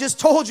like I just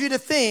told you to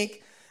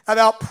think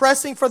about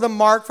pressing for the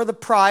mark for the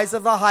prize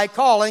of the high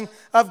calling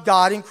of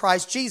God in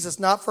Christ Jesus.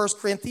 Not 1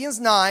 Corinthians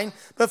 9,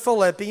 but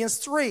Philippians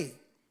 3.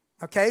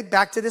 Okay,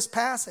 back to this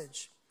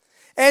passage.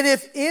 And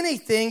if in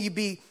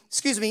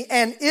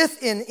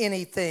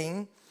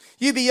anything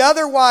you be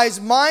otherwise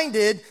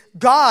minded,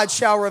 God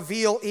shall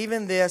reveal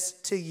even this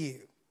to you.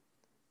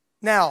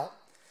 Now,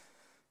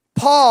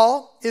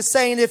 Paul is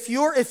saying if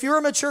you're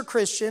a mature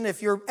Christian,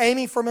 if you're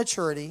aiming for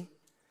maturity,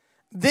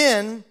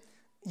 then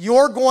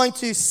you're going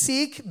to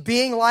seek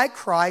being like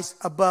Christ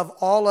above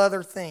all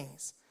other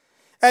things.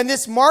 And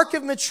this mark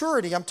of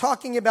maturity, I'm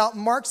talking about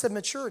marks of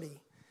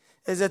maturity,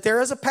 is that there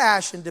is a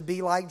passion to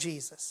be like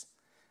Jesus.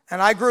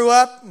 And I grew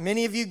up,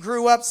 many of you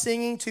grew up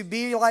singing to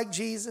be like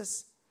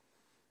Jesus.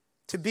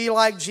 To be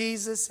like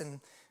Jesus. And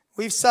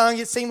we've sung,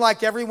 it seemed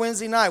like every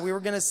Wednesday night we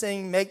were going to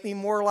sing Make Me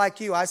More Like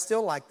You. I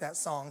still like that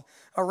song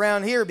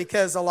around here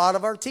because a lot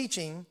of our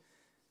teaching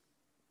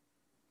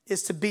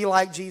is to be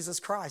like Jesus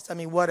Christ. I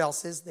mean, what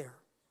else is there?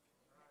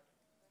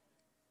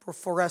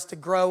 For us to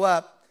grow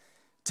up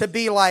to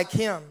be like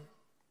Him.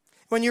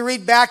 When you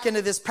read back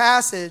into this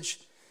passage,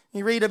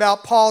 you read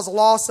about Paul's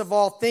loss of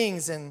all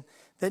things and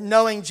that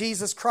knowing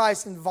Jesus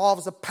Christ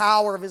involves the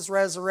power of His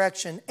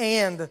resurrection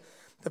and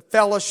the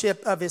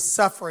fellowship of His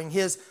suffering.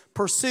 His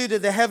pursuit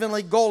of the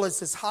heavenly goal is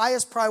His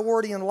highest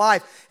priority in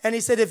life. And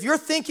he said, if you're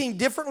thinking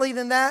differently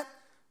than that,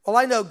 well,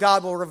 I know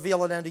God will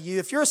reveal it unto you.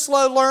 If you're a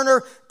slow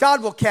learner,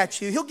 God will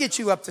catch you. He'll get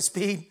you up to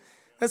speed.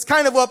 That's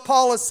kind of what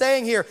Paul is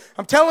saying here.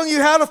 I'm telling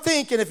you how to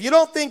think, and if you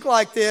don't think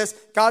like this,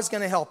 God's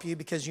going to help you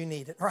because you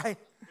need it, right?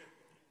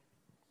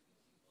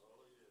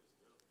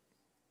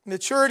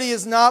 Maturity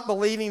is not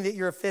believing that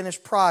you're a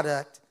finished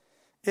product.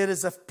 It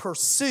is a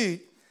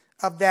pursuit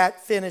of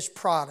that finished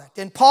product.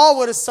 And Paul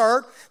would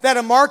assert that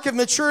a mark of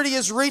maturity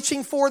is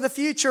reaching for the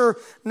future,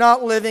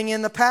 not living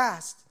in the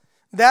past.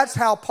 That's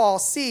how Paul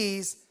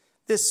sees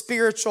this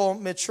spiritual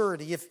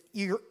maturity. If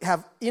you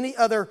have any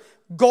other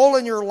goal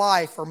in your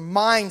life or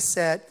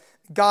mindset,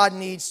 God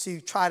needs to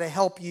try to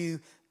help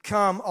you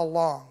come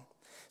along.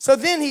 So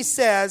then he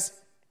says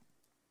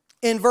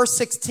in verse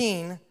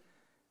 16,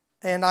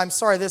 and I'm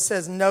sorry, this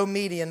says no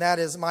media, and that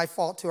is my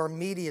fault to our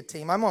media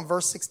team. I'm on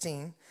verse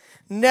 16.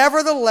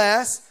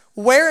 Nevertheless,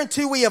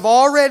 whereunto we have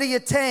already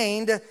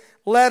attained,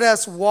 let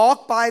us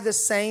walk by the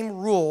same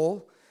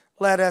rule.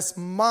 Let us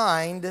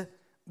mind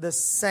the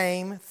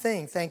same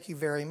thing. Thank you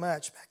very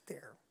much back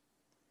there.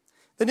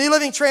 The New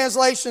Living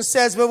Translation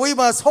says, but we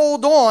must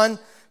hold on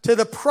to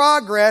the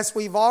progress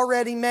we've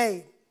already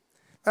made.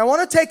 Now, I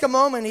want to take a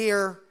moment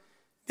here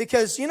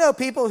because you know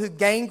people who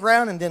gain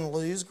ground and then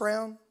lose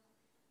ground?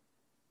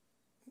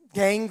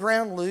 Gain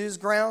ground, lose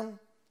ground.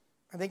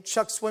 I think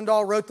Chuck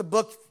Swindoll wrote the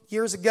book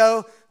years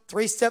ago,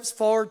 3 steps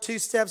forward, 2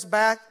 steps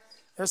back.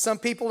 There's some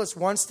people it's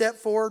 1 step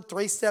forward,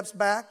 3 steps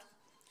back.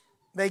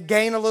 They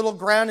gain a little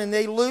ground and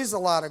they lose a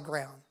lot of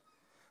ground.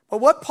 But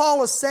what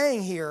Paul is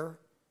saying here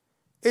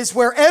is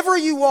wherever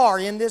you are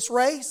in this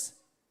race,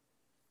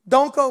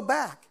 don't go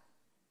back.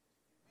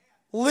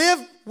 Live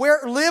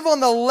on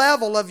the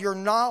level of your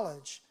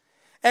knowledge.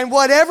 And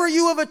whatever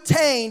you have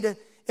attained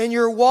in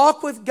your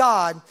walk with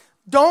God,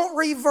 don't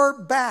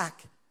revert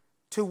back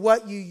to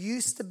what you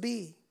used to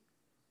be.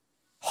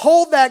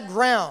 Hold that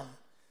ground.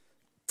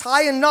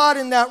 Tie a knot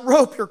in that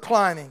rope you're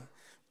climbing.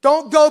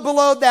 Don't go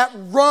below that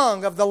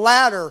rung of the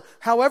ladder,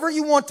 however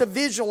you want to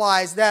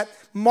visualize that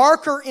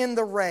marker in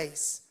the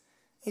race.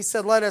 He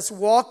said, let us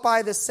walk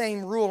by the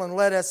same rule and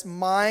let us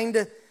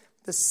mind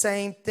the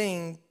same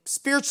thing.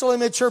 Spiritually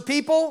mature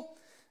people,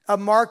 a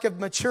mark of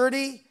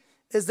maturity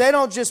is they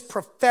don't just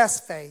profess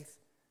faith,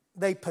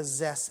 they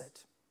possess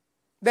it.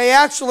 They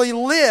actually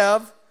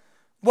live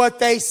what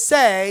they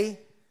say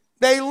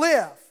they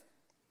live.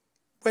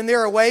 When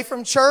they're away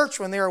from church,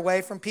 when they're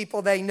away from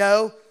people they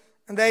know,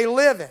 and they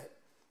live it.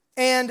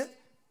 And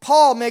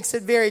Paul makes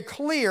it very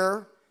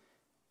clear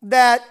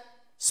that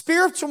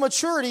spiritual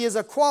maturity is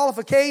a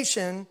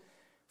qualification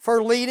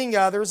for leading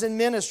others in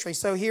ministry.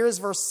 So here's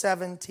verse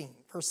 17.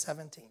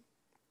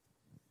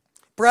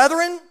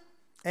 Brethren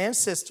and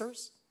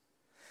sisters,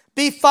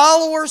 be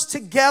followers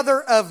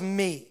together of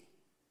me.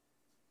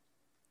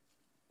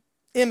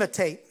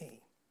 Imitate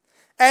me.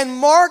 And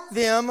mark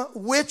them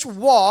which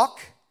walk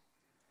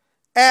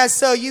as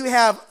so you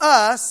have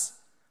us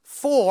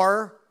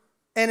for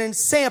an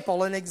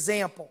ensample, an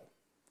example.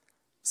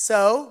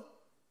 So,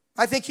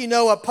 I think you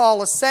know what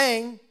Paul is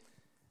saying.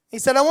 He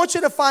said, I want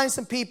you to find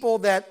some people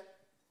that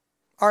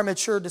are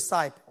mature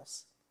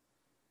disciples.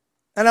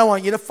 And I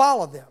want you to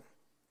follow them.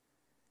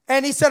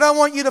 And he said, I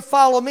want you to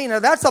follow me. Now,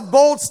 that's a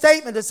bold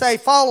statement to say,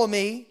 follow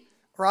me,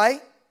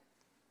 right?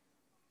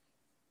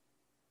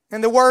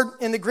 And the word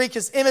in the Greek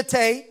is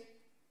imitate.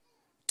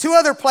 2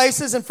 other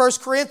places in 1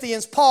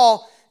 Corinthians,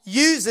 Paul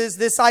uses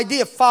this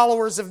idea of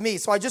followers of me.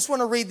 So I just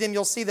want to read them.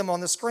 You'll see them on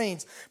the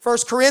screens. 1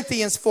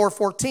 Corinthians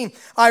 4:14.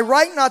 I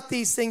write not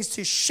these things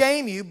to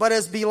shame you, but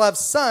as beloved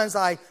sons,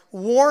 I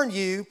warn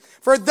you.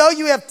 For though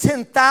you have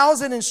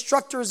 10,000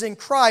 instructors in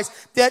Christ,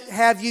 that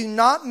have you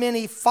not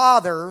many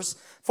fathers.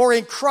 For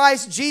in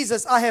Christ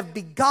Jesus I have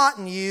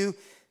begotten you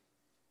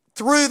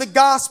through the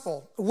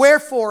gospel.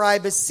 Wherefore I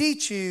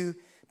beseech you,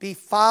 be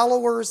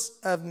followers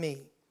of me.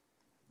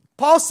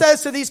 Paul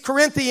says to these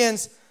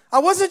Corinthians, I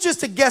wasn't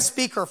just a guest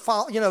speaker,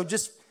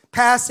 just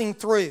passing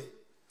through.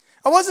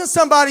 I wasn't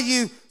somebody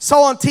you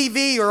saw on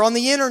TV or on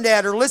the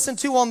internet or listened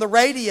to on the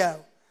radio.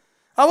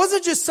 I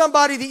wasn't just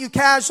somebody that you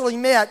casually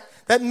met,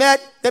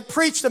 that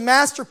preached a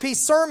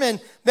masterpiece sermon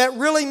that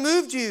really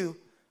moved you.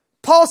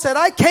 Paul said,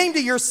 I came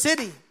to your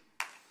city.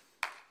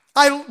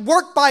 I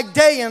worked by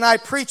day and I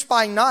preached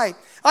by night.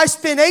 I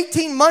spent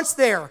 18 months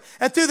there,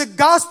 and through the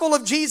gospel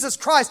of Jesus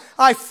Christ,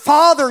 I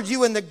fathered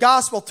you in the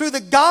gospel. Through the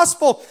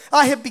gospel,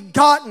 I have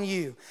begotten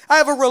you. I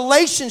have a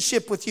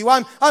relationship with you.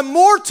 I'm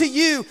more to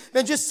you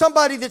than just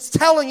somebody that's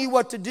telling you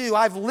what to do.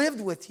 I've lived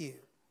with you.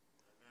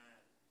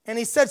 And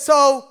he said,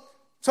 so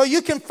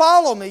you can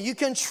follow me. You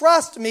can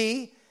trust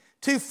me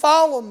to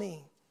follow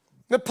me.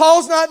 But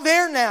Paul's not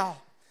there now.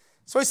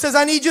 So he says,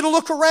 I need you to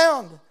look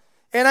around,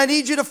 and I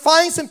need you to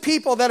find some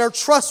people that are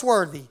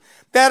trustworthy,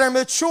 that are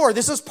mature.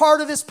 This is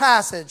part of this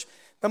passage.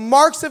 The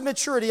marks of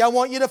maturity. I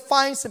want you to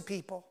find some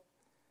people.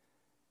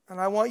 And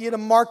I want you to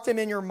mark them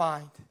in your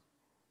mind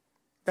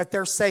that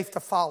they're safe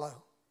to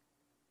follow.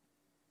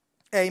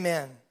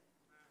 Amen.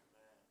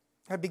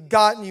 I've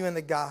begotten you in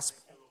the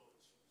gospel.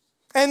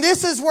 And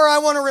this is where I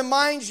want to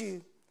remind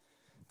you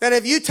that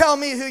if you tell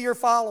me who you're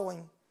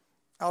following,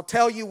 I'll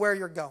tell you where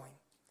you're going.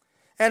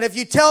 And if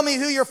you tell me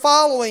who you're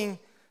following,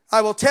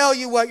 I will tell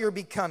you what you're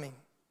becoming.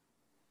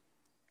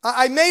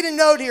 I made a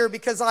note here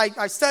because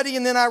I study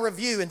and then I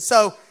review. And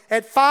so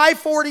at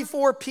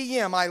 5:44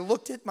 p.m., I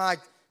looked at my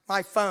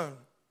phone.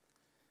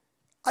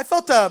 I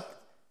felt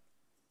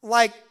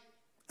like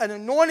an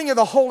anointing of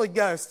the Holy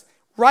Ghost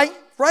right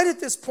at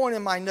this point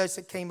in my notes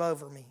that came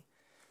over me.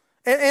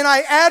 And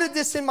I added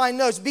this in my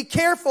notes. Be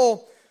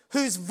careful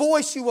whose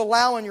voice you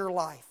allow in your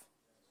life.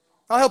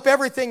 I hope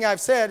everything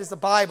I've said is the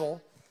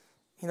Bible.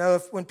 You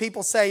know, when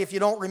people say, if you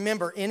don't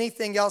remember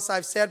anything else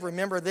I've said,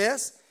 remember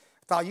this.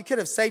 I thought you could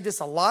have saved us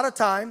a lot of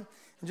time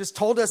and just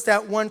told us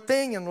that one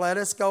thing and let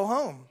us go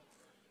home.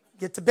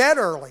 Get to bed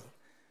early.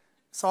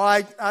 So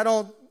I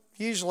don't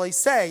usually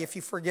say if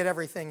you forget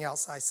everything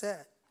else I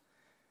said.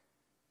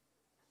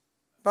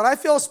 But I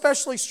feel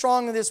especially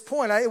strong at this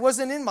point. It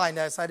wasn't in my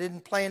notes. I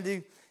didn't plan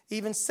to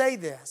even say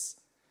this.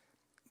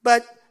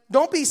 But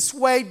don't be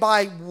swayed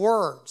by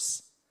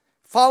words.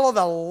 Follow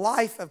the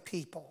life of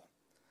people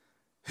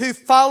who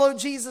follow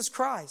Jesus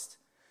Christ,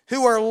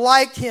 who are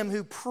like him,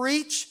 who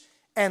preach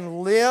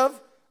and live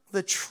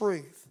the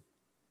truth.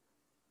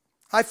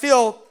 I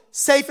feel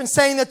safe in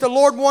saying that the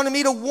Lord wanted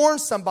me to warn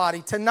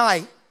somebody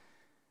tonight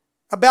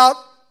about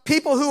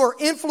people who are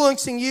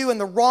influencing you in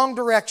the wrong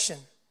direction.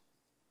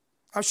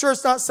 I'm sure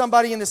it's not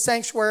somebody in the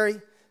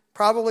sanctuary,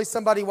 probably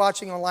somebody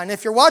watching online.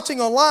 If you're watching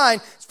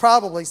online, it's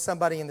probably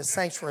somebody in the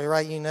sanctuary,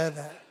 right? You know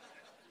that.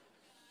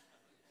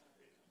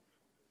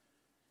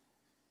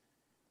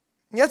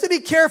 You have to be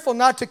careful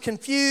not to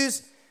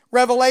confuse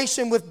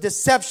revelation with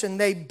deception.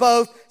 They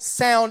both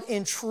sound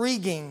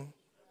intriguing.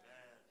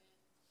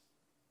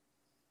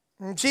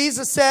 And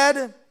Jesus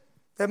said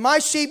that my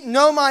sheep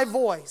know my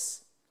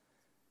voice.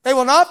 They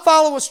will not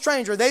follow a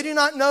stranger. They do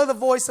not know the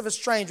voice of a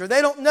stranger.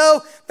 They don't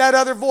know that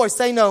other voice.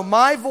 They know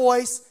my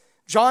voice,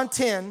 John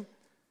 10,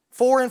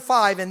 4 and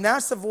 5, and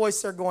that's the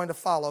voice they're going to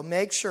follow.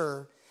 Make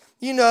sure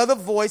you know the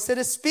voice that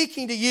is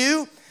speaking to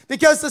you,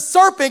 because the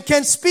serpent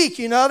can speak.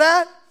 You know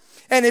that?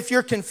 And if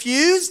you're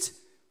confused,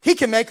 he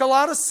can make a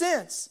lot of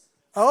sense.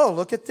 Oh,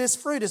 look at this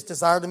fruit. It's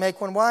desired to make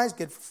one wise,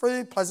 good for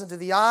food, pleasant to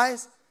the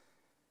eyes.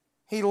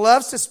 He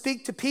loves to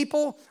speak to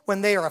people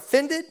when they are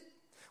offended,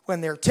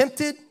 when they're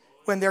tempted,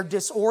 when they're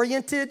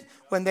disoriented,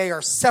 when they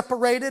are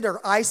separated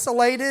or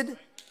isolated.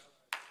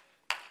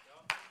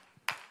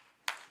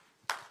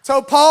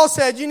 So Paul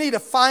said you need to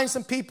find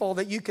some people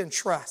that you can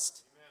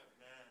trust.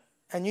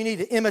 And you need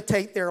to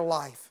imitate their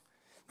life.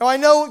 Now I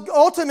know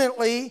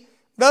ultimately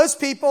those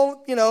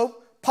people,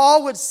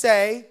 Paul would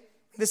say,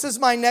 this is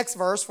my next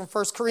verse from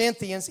 1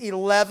 Corinthians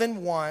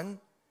 11:1.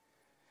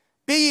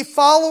 Be ye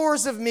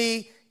followers of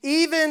me,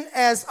 even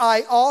as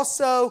I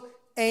also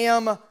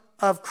am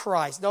of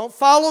Christ. Don't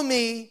follow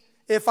me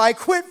if I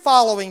quit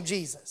following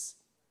Jesus.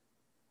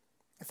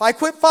 If I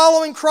quit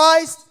following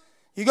Christ,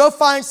 you go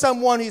find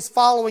someone who's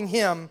following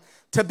him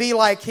to be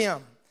like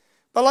him.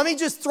 But let me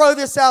just throw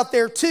this out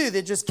there too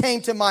that just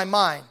came to my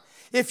mind.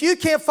 If you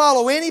can't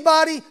follow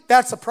anybody,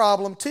 that's a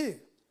problem too.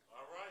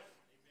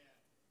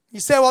 You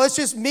say, well, it's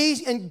just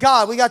me and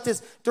God. We got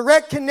this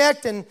direct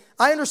connect, and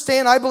I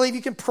understand. I believe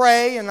you can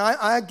pray, and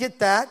I get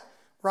that,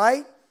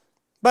 right?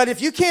 But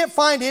if you can't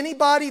find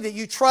anybody that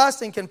you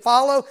trust and can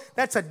follow,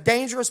 that's a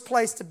dangerous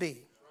place to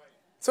be.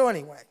 So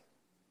anyway,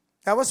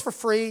 that was for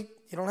free.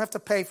 You don't have to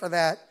pay for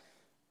that.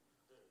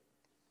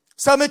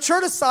 So mature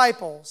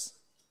disciples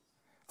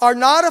are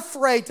not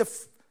afraid to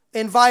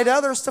invite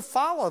others to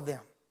follow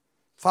them.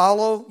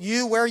 Follow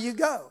you where you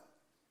go.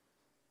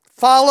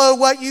 Follow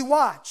what you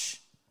watch,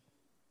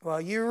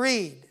 what you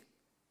read,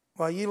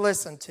 what you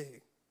listen to.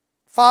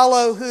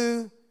 Follow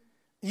who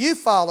you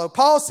follow.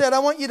 Paul said, I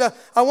want you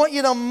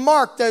to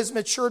mark those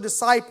mature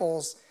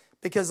disciples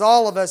because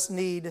all of us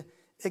need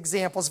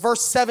examples.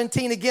 Verse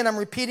 17, again, I'm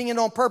repeating it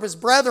on purpose.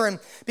 Brethren,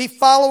 be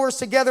followers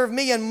together of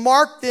me and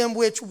mark them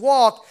which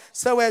walk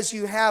so as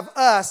you have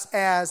us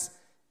as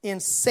in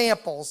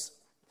samples.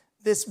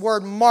 This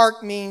word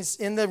mark means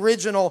in the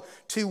original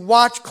to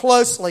watch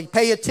closely,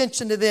 pay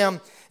attention to them,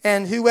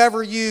 and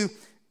whoever you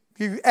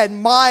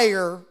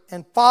admire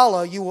and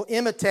follow, you will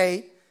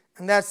imitate.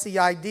 And that's the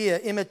idea.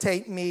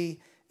 Imitate me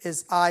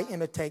as I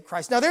imitate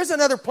Christ. Now, there's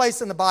another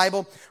place in the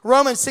Bible,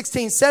 Romans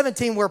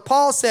 16:17, where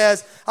Paul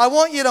says, I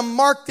want you to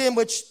mark them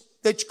which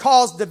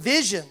cause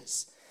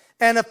divisions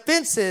and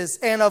offenses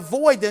and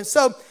avoid them.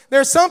 So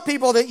there's some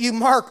people that you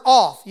mark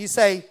off. You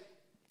say,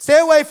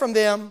 stay away from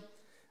them,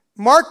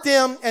 mark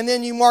them, and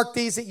then you mark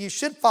these that you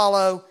should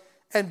follow.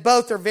 And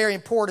both are very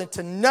important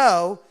to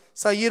know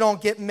so you don't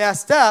get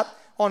messed up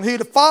on who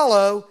to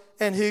follow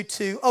and who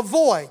to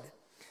avoid.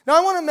 Now,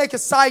 I want to make a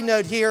side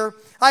note here.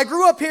 I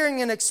grew up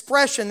hearing an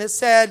expression that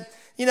said,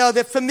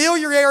 that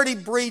familiarity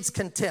breeds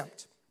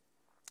contempt.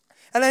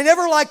 And I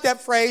never liked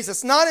that phrase.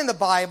 It's not in the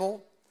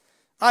Bible.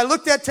 I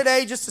looked at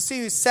today just to see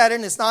who said it,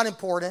 and it's not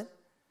important.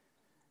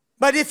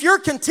 But if you're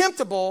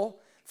contemptible,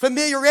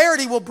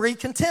 familiarity will breed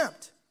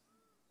contempt.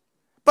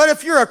 But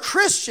if you're a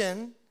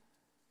Christian,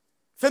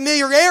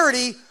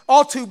 familiarity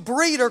ought to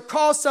breed or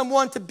cause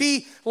someone to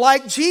be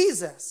like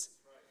Jesus.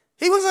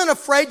 He wasn't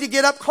afraid to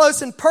get up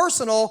close and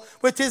personal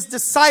with his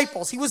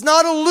disciples. He was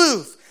not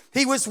aloof.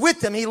 He was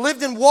with them. He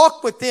lived and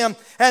walked with them,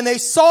 and they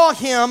saw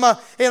him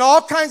in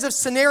all kinds of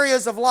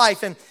scenarios of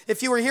life. And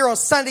if you were here on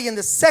Sunday in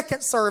the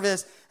second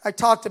service, I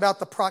talked about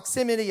the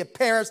proximity of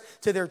parents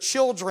to their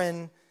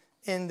children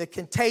and the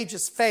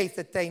contagious faith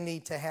that they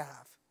need to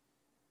have.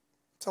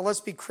 So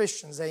let's be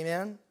Christians,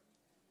 amen?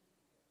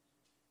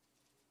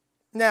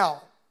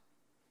 Now,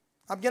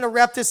 I'm going to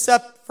wrap this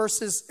up,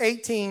 verses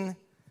 18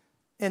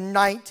 and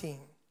 19.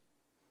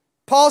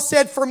 Paul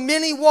said, for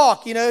many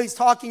walk. He's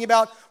talking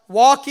about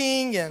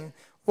walking and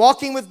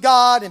walking with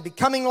God and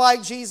becoming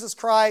like Jesus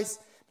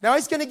Christ. Now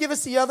he's going to give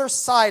us the other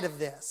side of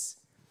this.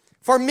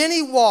 For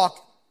many walk,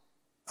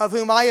 of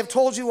whom I have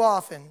told you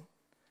often,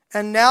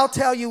 and now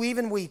tell you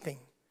even weeping,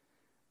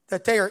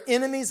 that they are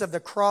enemies of the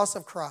cross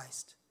of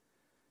Christ.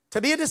 To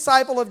be a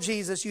disciple of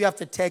Jesus, you have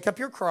to take up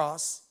your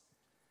cross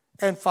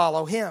and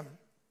follow him.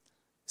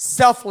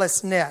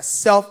 Selflessness,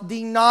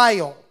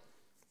 self-denial,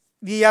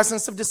 the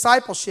essence of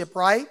discipleship,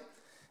 right?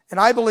 And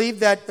I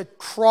believe that the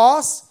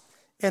cross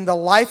in the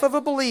life of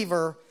a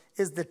believer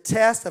is the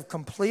test of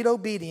complete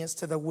obedience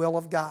to the will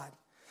of God.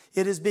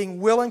 It is being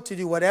willing to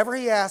do whatever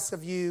he asks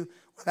of you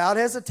without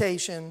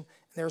hesitation.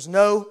 There's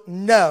no.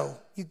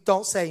 You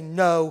don't say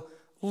no,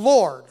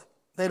 Lord.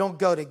 They don't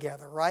go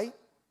together, right?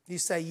 You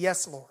say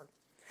yes, Lord.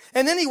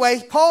 And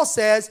anyway, Paul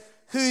says,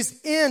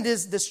 whose end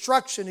is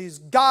destruction, whose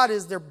God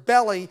is their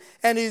belly,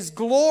 and whose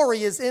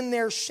glory is in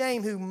their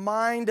shame, who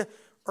mind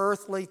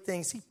earthly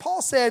things. See,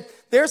 Paul said,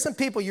 there's some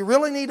people you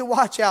really need to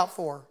watch out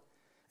for.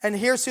 And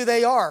here's who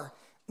they are.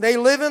 They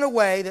live in a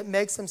way that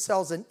makes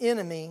themselves an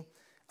enemy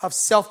of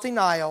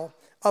self-denial,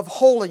 of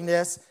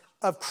holiness,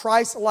 of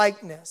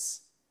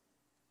Christ-likeness.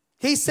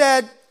 He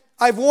said,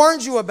 I've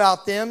warned you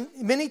about them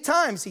many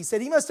times. He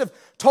said, he must have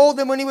told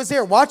them when he was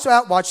there, watch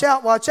out, watch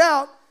out, watch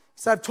out.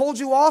 He said, I've told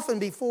you often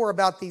before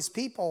about these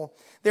people.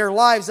 Their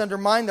lives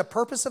undermine the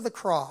purpose of the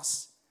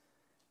cross.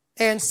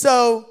 And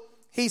so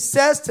he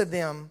says to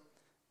them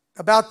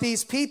about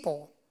these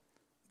people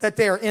that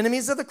they are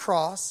enemies of the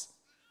cross,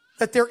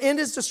 that their end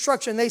is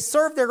destruction. They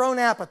serve their own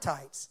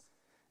appetites.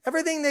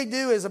 Everything they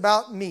do is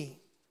about me.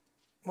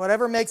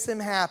 Whatever makes them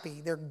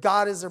happy. Their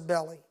God is their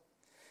belly.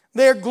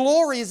 Their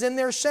glory is in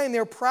their shame.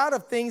 They're proud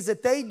of things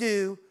that they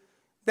do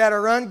that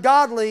are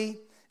ungodly.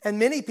 And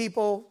many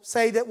people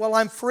say that, well,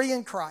 I'm free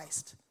in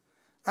Christ.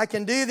 I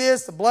can do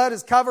this. The blood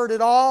has covered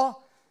it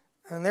all.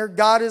 And their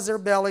God is their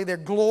belly. Their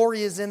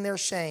glory is in their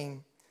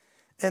shame.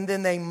 And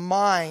then they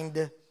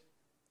mind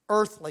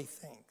earthly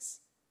things.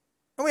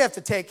 And we have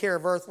to take care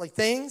of earthly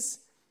things.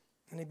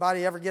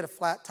 Anybody ever get a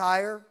flat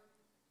tire?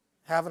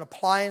 Have an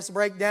appliance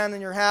break down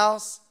in your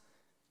house?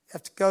 You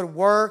have to go to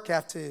work,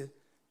 have to,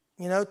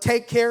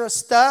 take care of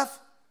stuff.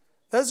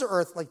 Those are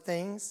earthly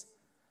things.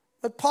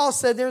 But Paul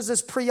said there's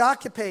this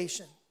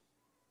preoccupation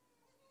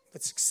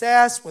with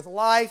success, with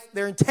life.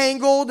 They're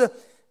entangled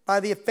by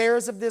the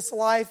affairs of this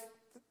life.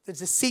 The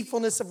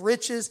deceitfulness of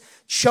riches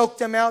choked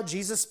them out.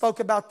 Jesus spoke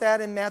about that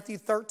in Matthew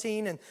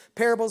 13 and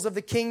parables of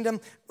the kingdom.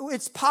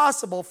 It's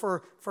possible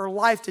for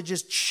life to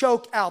just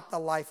choke out the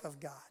life of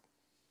God.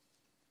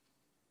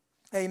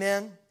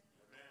 Amen?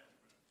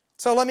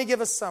 So let me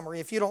give a summary.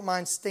 If you don't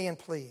mind, stand,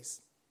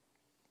 please.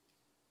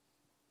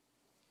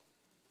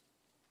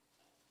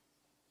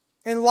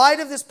 In light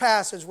of this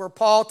passage where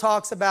Paul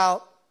talks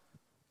about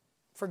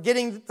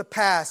forgetting the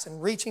past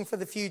and reaching for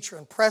the future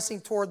and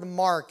pressing toward the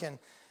mark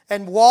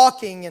and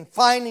walking and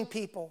finding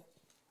people.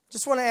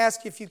 Just want to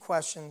ask you a few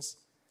questions.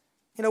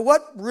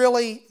 What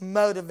really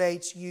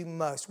motivates you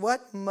most?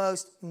 What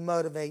most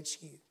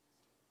motivates you?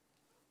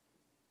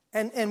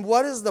 And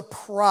what is the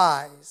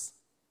prize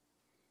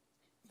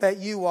that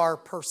you are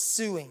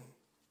pursuing?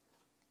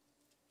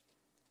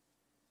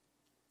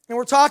 And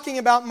we're talking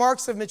about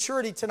marks of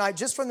maturity tonight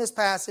just from this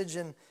passage,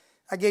 and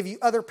I gave you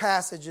other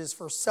passages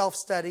for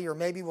self-study, or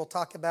maybe we'll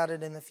talk about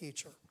it in the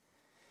future.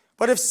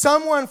 But if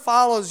someone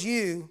follows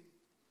you,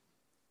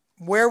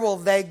 where will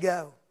they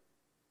go?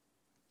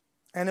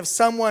 And if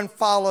someone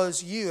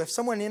follows you, if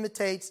someone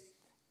imitates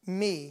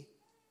me,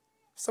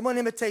 if someone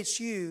imitates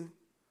you,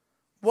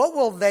 what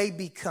will they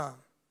become?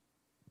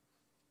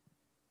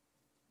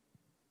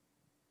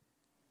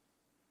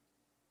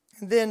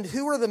 And then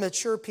who are the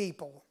mature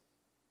people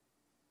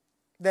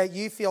that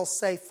you feel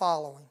safe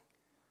following?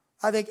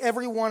 I think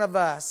every one of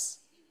us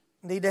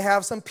need to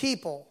have some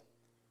people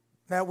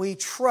that we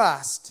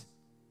trust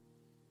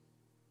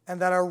and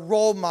that are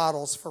role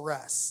models for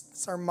us.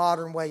 It's our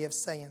modern way of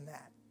saying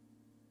that.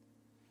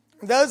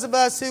 And those of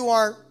us who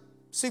aren't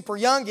super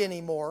young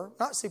anymore,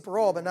 not super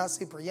old, but not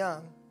super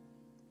young,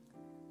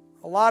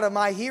 a lot of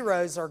my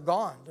heroes are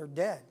gone. They're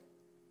dead.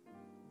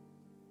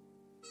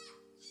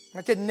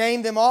 I could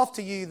name them off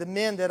to you, the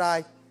men that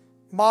I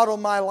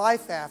modeled my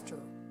life after.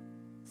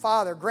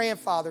 Father,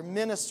 grandfather,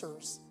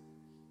 ministers.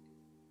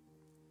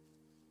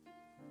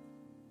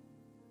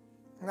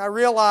 And I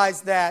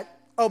realized that,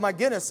 oh my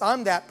goodness,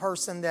 I'm that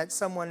person that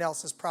someone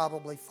else is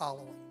probably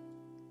following.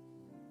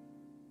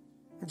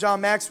 John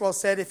Maxwell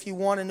said, if you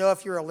want to know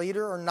if you're a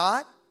leader or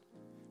not,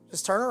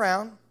 just turn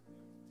around.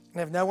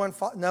 And if no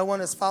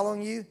one is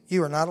following you,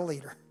 you are not a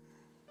leader.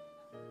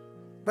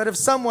 But if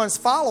someone's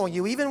following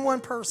you, even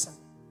one person,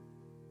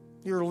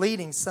 you're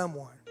leading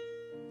someone.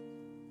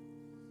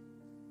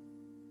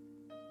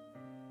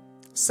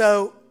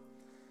 So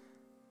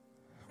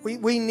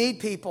we need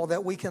people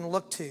that we can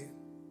look to.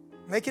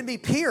 They can be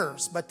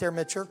peers, but they're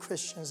mature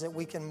Christians that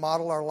we can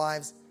model our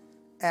lives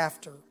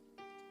after.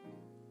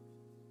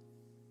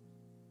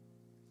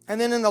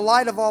 And then in the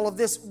light of all of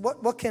this,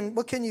 what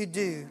can you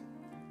do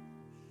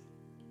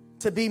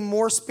to be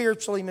more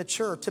spiritually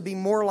mature, to be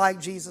more like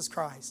Jesus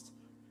Christ?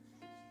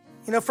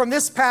 From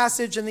this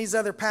passage and these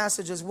other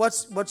passages,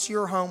 what's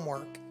your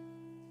homework?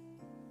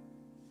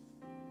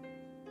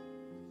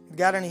 You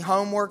got any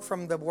homework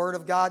from the Word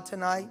of God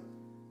tonight?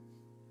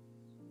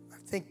 I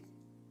think,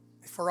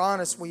 if we're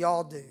honest, we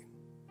all do.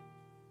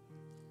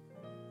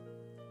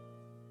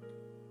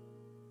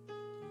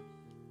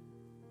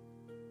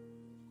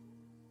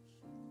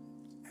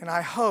 And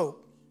I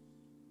hope,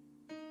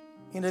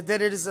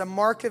 that it is a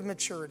mark of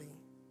maturity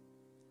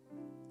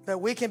that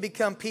we can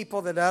become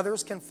people that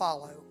others can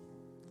follow.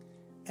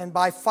 And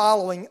by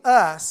following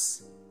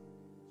us,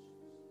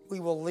 we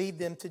will lead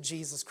them to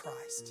Jesus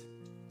Christ.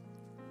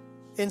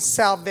 In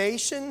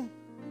salvation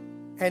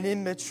and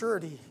in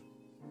maturity.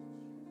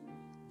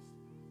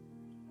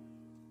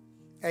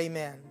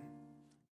 Amen.